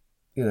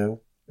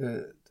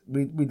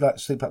 We'd like to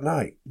sleep at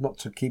night, not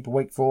to keep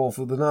awake for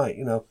the night.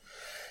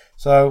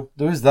 So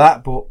there is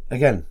that. But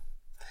again,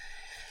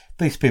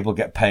 these people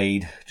get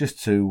paid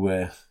just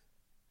to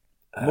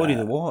Muddy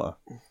the water.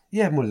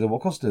 muddy the water.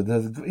 Of course,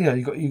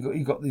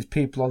 you got these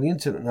people on the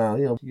internet now.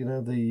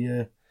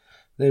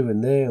 They're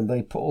in there and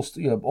they put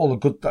all the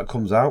good that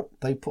comes out.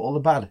 They put all the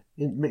bad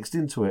mixed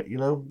into it.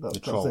 The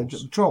trolls.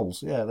 The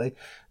trolls. Yeah, they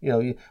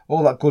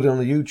all that good on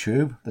the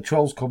YouTube. The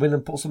trolls come in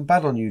and put some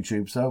bad on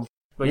YouTube. So.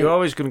 But you're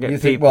always going to get you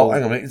people. think, well,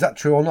 hang on a minute, is that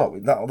true or not?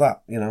 That or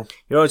that, You're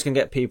always going to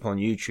get people on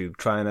YouTube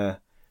trying to.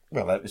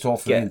 Well, it's all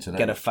for the internet.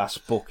 Get a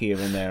fast book here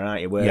and there,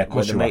 aren't you? Where of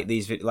course they make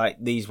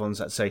these ones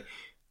that say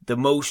the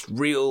most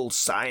real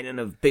signing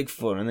of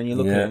Bigfoot, and then you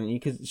look at it and you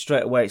can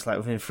straight away. It's like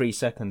within 3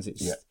 seconds.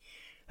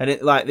 And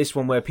it like this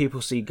one where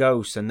people see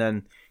ghosts and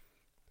then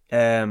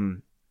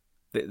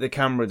the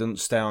camera doesn't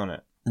stay on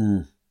it.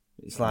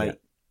 It's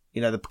like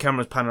the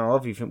camera's panning all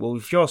over you. You think, well,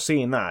 if you're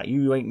seeing that,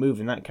 you ain't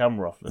moving that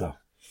camera off.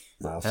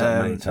 No, I've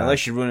said many times.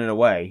 Unless you're running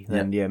away,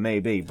 then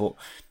maybe. But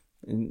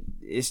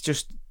it's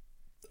just.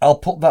 I'll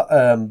put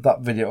that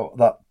video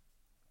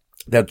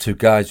them two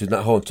guys in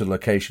that haunted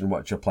location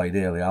which I played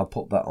earlier. I'll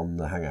put that on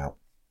the Hangout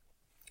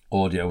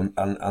audio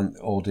and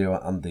audio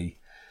and the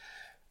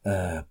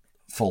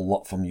full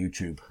lot from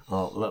YouTube.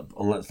 I'll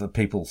let the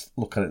people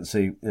look at it and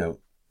see.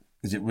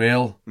 Is it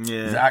real?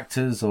 Yeah. Is it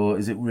actors or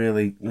is it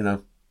really?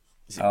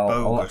 Is it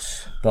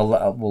bogus?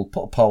 We'll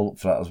put a poll up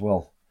for that as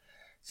well.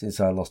 Since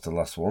I lost the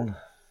last one,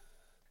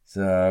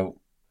 so.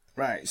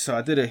 Right, so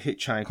I did a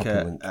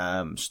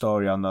hitchhiker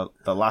story on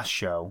the last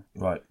show.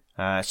 Right.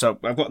 So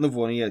I've got another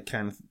one here,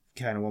 kind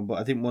of one, but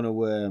I didn't want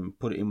to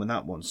put it in with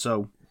that one.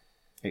 So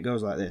it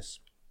goes like this.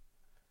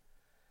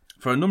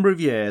 For a number of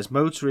years,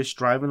 motorists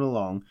driving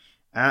along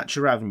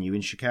Archer Avenue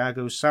in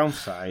Chicago's South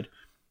Side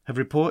have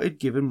reported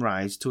giving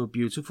rides to a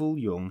beautiful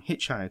young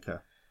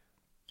hitchhiker.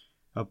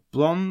 A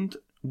blonde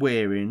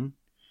wearing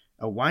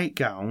a white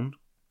gown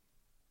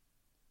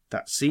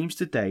that seems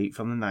to date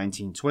from the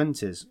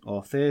 1920s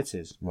or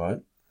 30s. Right.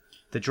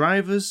 The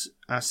drivers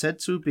are said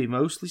to be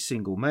mostly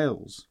single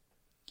males,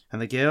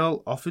 and the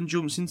girl often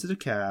jumps into the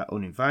car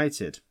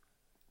uninvited,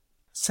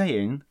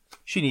 saying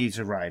she needs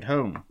a ride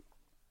home.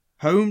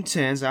 Home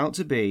turns out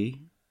to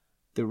be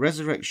the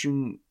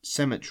Resurrection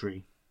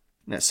Cemetery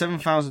at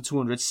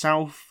 7200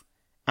 South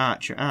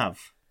Archer Ave.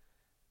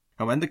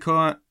 And when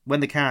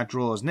the car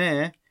draws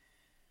near,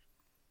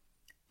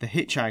 the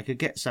hitchhiker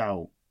gets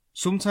out,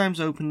 sometimes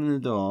opening the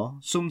door,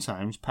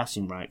 sometimes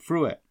passing right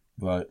through it.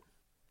 Right.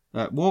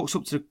 Walks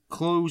up to the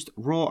closed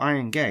wrought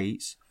iron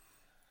gates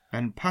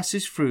and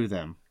passes through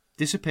them,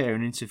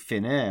 disappearing into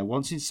thin air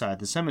once inside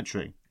the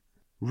cemetery.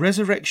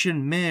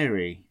 Resurrection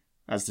Mary,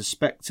 as the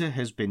spectre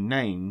has been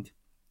named,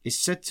 is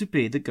said to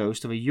be the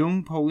ghost of a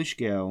young Polish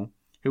girl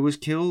who was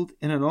killed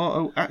in an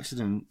auto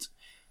accident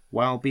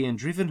while being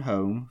driven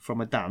home from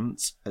a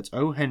dance at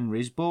O.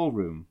 Henry's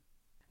Ballroom,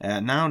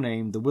 now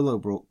named the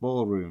Willowbrook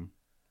Ballroom,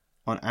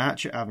 on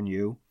Archer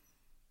Avenue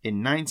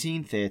in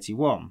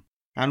 1931,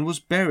 and was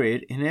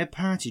buried in her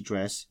party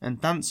dress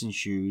and dancing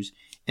shoes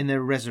in the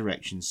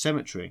Resurrection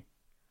Cemetery.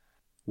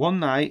 One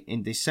night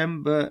in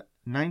December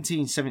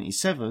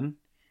 1977,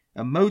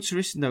 a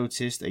motorist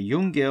noticed a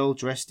young girl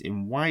dressed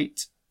in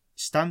white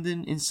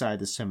standing inside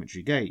the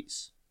cemetery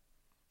gates.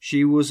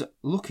 She was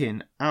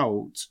looking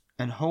out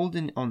and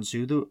holding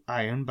onto the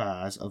iron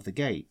bars of the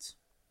gate.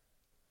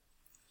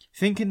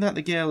 Thinking that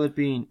the girl had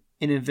been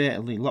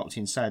inadvertently locked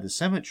inside the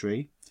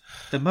cemetery,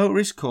 the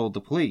motorist called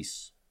the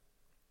police.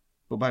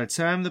 But by the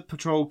time the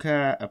patrol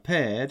car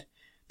appeared,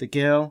 the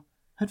girl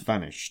had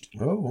vanished.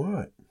 Oh,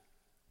 right.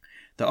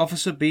 The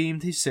officer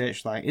beamed his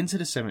searchlight into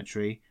the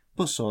cemetery,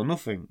 but saw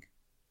nothing.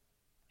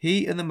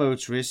 He and the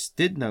motorist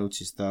did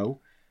notice,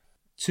 though,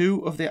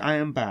 two of the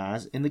iron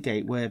bars in the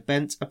gate were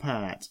bent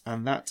apart,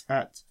 and that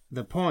at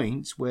the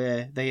point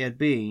where they had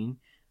been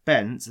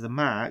bent, the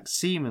mark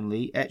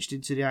seemingly etched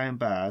into the iron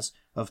bars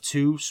of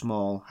two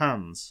small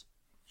hands.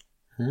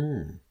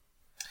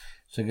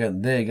 So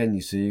again,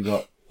 you see, you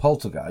got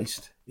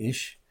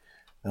poltergeist-ish,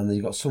 and then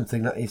you got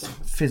something that is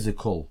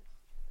physical.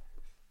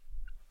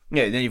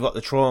 Yeah, then you've got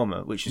the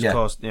trauma, which is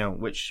caused,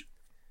 which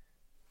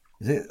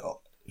is it.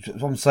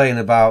 What I'm saying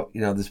about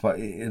this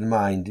in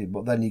mind,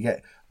 but then you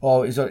get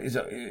is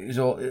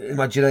all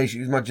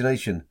imagination.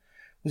 Imagination.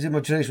 Was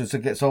imagination so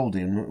it gets older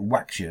and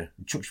whacks you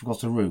and chucks you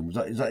across the room?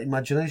 Is that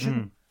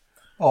imagination?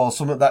 Or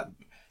something that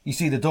you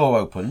see the door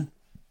open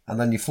and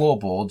then your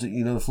floorboards,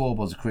 the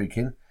floorboards are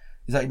creaking.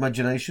 Is that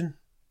imagination?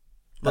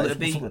 Well, it'd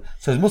be...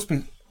 So there must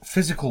be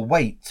physical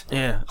weight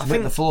to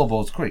make the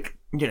floorboards creak.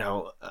 you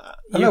know,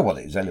 I know what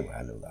it is anyway.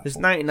 I know that. There's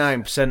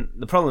 99%.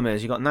 The problem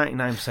is you got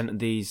 99% of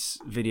these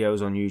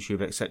videos on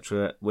YouTube,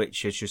 etc.,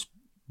 which is just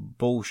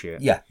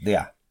bullshit. Yeah, they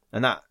are.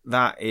 And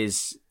that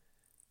is,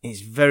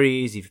 it's very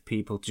easy for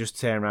people to just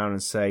turn around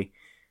and say,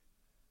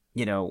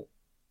 you know,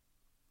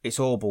 it's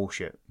all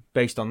bullshit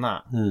based on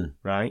that,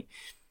 right?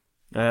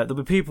 There'll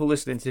be people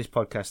listening to this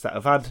podcast that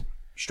have had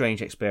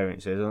strange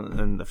experiences,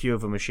 and a few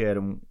of them have shared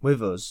them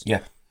with us.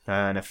 Yeah.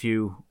 And a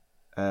few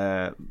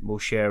will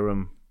share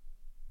them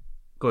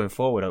going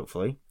forward,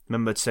 hopefully.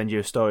 Remember to send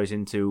your stories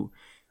to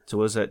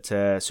us at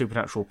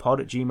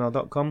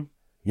supernaturalpod@gmail.com.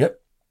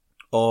 Yep.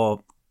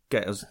 Or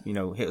get us,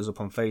 hit us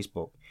up on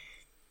Facebook.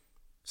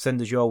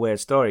 Send us your weird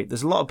story.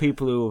 There's a lot of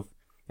people who have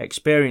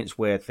experienced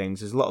weird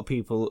things. There's a lot of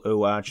people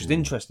who are just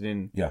interested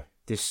in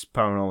this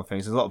paranormal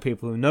things. There's a lot of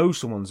people who know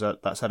someone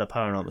that's had a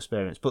paranormal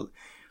experience. But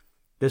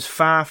there's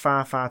far,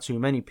 far, far too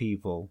many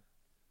people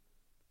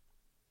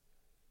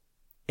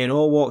in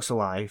all walks of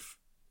life,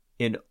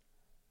 in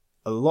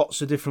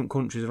lots of different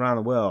countries around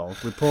the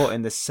world,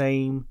 reporting the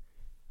same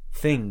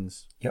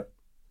things. Yep.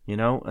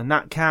 And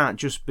that can't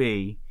just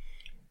be.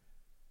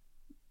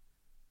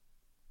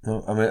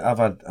 No, I mean, I've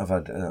had, as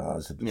I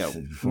said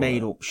before,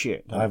 made up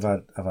shit. I've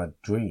had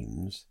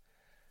dreams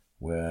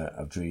where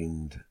I've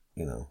dreamed,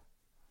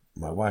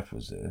 my wife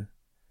was there,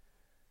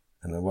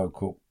 and I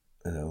woke up,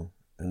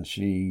 and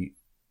she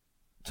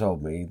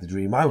told me the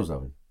dream I was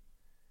having.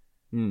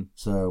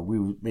 So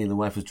me and the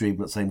wife was dreaming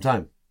at the same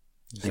time,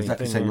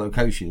 exactly the same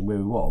location where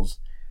we was.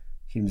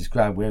 She can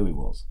describe where we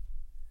was.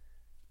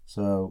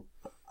 So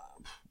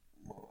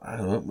I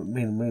don't know.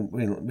 Me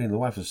and the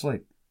wife was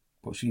asleep,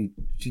 but she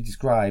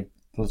described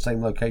the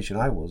same location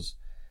I was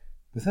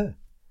with her.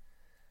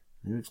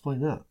 Can you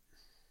explain that?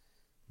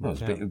 Well,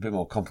 it's a bit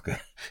more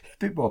complicated. A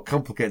bit more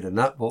complicated than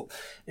that, but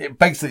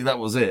basically that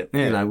was it.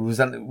 Yeah. It was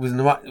in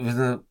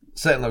a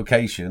certain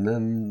location,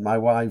 and my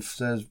wife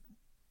says,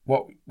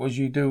 "What was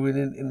you doing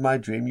in my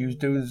dream? You was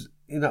doing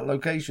in that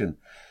location."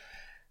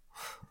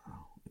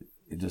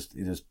 It just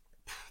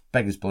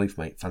beggars belief,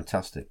 mate.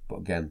 Fantastic,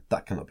 but again,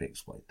 that cannot be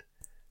explained.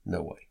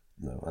 No way.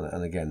 No,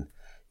 and again,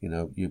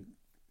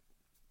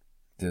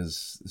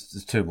 there's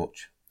too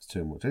much. It's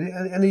too much.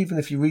 And even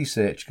if you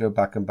research, go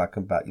back and back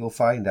and back, you'll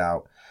find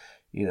out,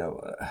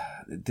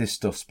 this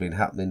stuff's been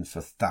happening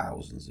for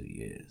thousands of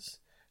years.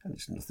 And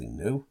it's nothing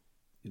new.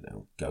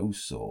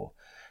 Ghosts or,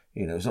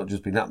 it's not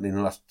just been happening in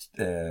the last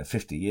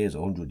 50 years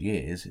or 100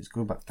 years. It's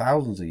going back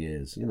thousands of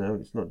years.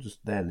 It's not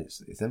just then,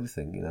 it's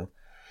everything,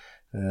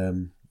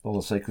 all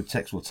the sacred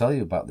texts will tell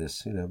you about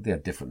this. They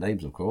have different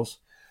names, of course.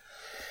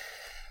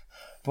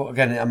 But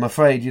again, I'm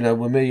afraid,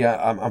 with me,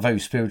 I'm very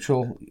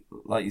spiritual.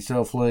 Like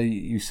yourself, Lee,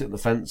 you sit on the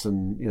fence,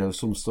 and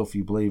some stuff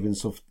you believe in,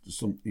 some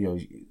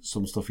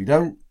stuff you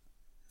don't.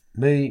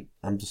 Me,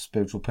 I'm just a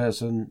spiritual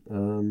person,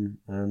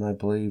 and I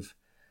believe,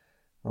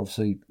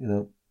 obviously,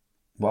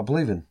 what I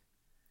believe in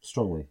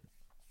strongly.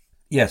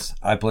 Yes,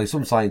 I believe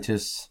some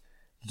scientists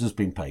are just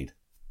being paid.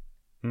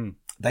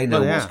 They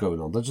know what's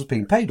going on. They're just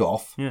being paid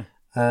off,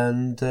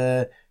 and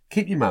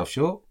keep your mouth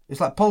shut. It's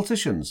like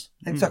politicians,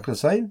 exactly the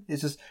same.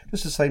 It's just the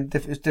same.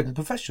 It's a different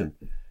profession,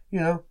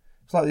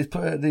 It's like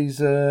these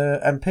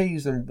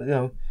MPs,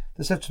 and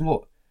they said to them,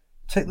 "Look,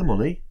 take the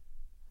money,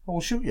 or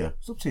we'll shoot you.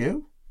 It's up to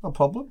you. No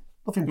problem.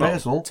 Nothing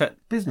personal.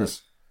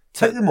 Business.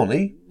 Take the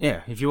money.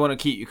 Yeah, if you want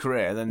to keep your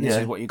career, then this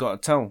is what you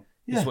got to tell.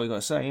 This is what you got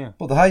to say. Yeah.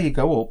 But the higher you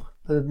go up,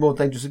 the more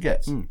dangerous it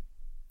gets. You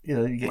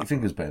get your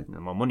fingers bent.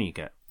 The more money you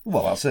get.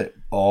 Well, that's it.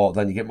 Or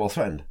then you get more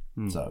threatened.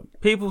 So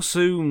people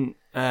soon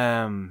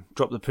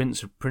drop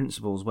the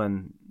principles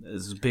when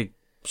there's a big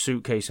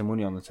suitcase of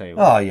money on the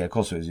table. Oh yeah, of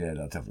course it is. Yeah,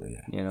 no, definitely.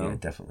 Yeah, Yeah,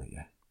 definitely.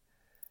 Yeah.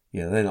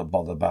 Yeah, they're not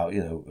bothered about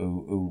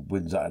who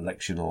wins that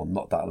election or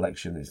not that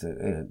election. It's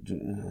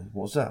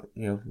what's that?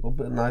 A little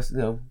bit of nice.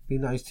 Be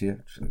nice to you.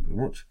 Thank you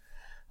very much.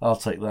 I'll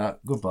take that.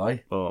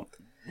 Goodbye. But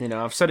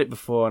I've said it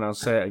before and I'll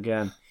say it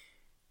again.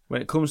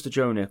 When it comes to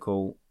Joe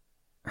Nicol,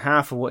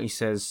 half of what he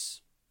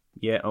says,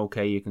 yeah,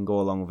 okay, you can go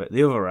along with it.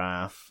 The other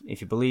half,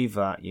 if you believe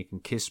that, you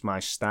can kiss my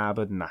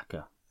starboard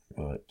knacker.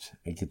 Right.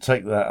 You can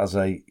take that as a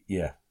okay.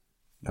 Yeah.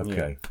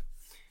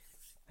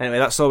 Anyway,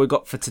 that's all we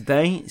got for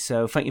today.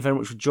 So thank you very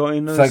much for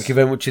joining us. Thank you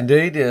very much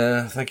indeed.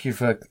 Thank you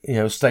for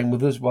staying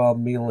with us while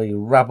me and Lee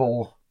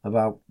rabble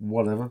about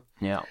whatever.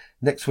 Yeah.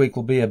 Next week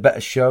will be a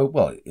better show.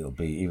 Well, it'll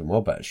be even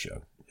more better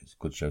show. It's a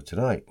good show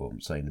tonight, but I'm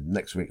saying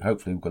next week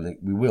hopefully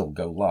we will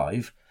go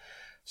live.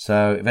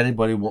 So if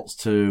anybody wants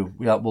to,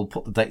 we'll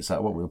put the dates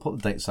out, won't we? We'll put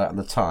the dates out and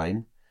the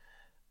time.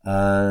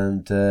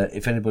 And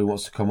if anybody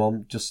wants to come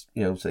on, just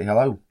say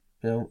hello.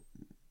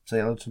 Say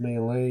hello to me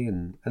and Lee,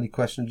 and any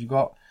questions you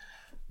got.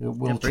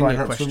 We'll try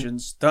and answer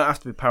questions. Don't have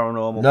to be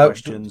paranormal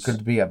questions. No, it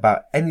could be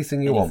about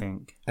anything you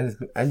want.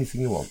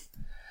 Anything you want.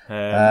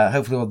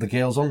 Hopefully we'll have the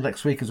girls on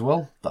next week as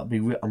well.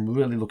 I'm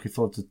really looking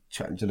forward to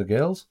chatting to the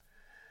girls.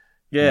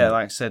 Yeah,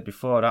 like I said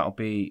before, that'll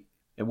be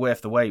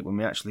worth the wait when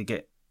we actually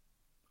get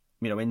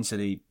into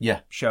the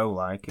show.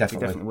 It'll be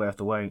definitely worth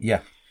the wait.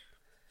 Yeah.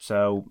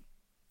 So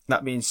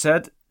that being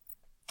said,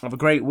 have a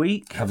great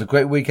week. Have a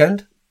great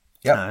weekend.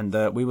 Yep. And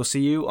we will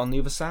see you on the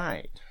other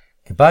side.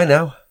 Goodbye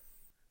now.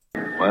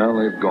 Well,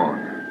 they've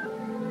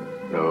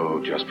gone.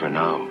 No, just for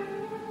now.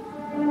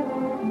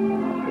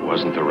 It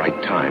wasn't the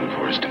right time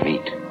for us to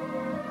meet.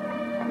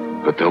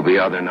 But there'll be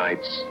other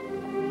nights,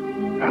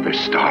 other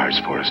stars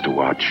for us to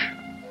watch.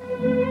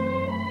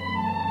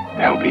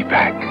 They'll be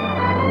back.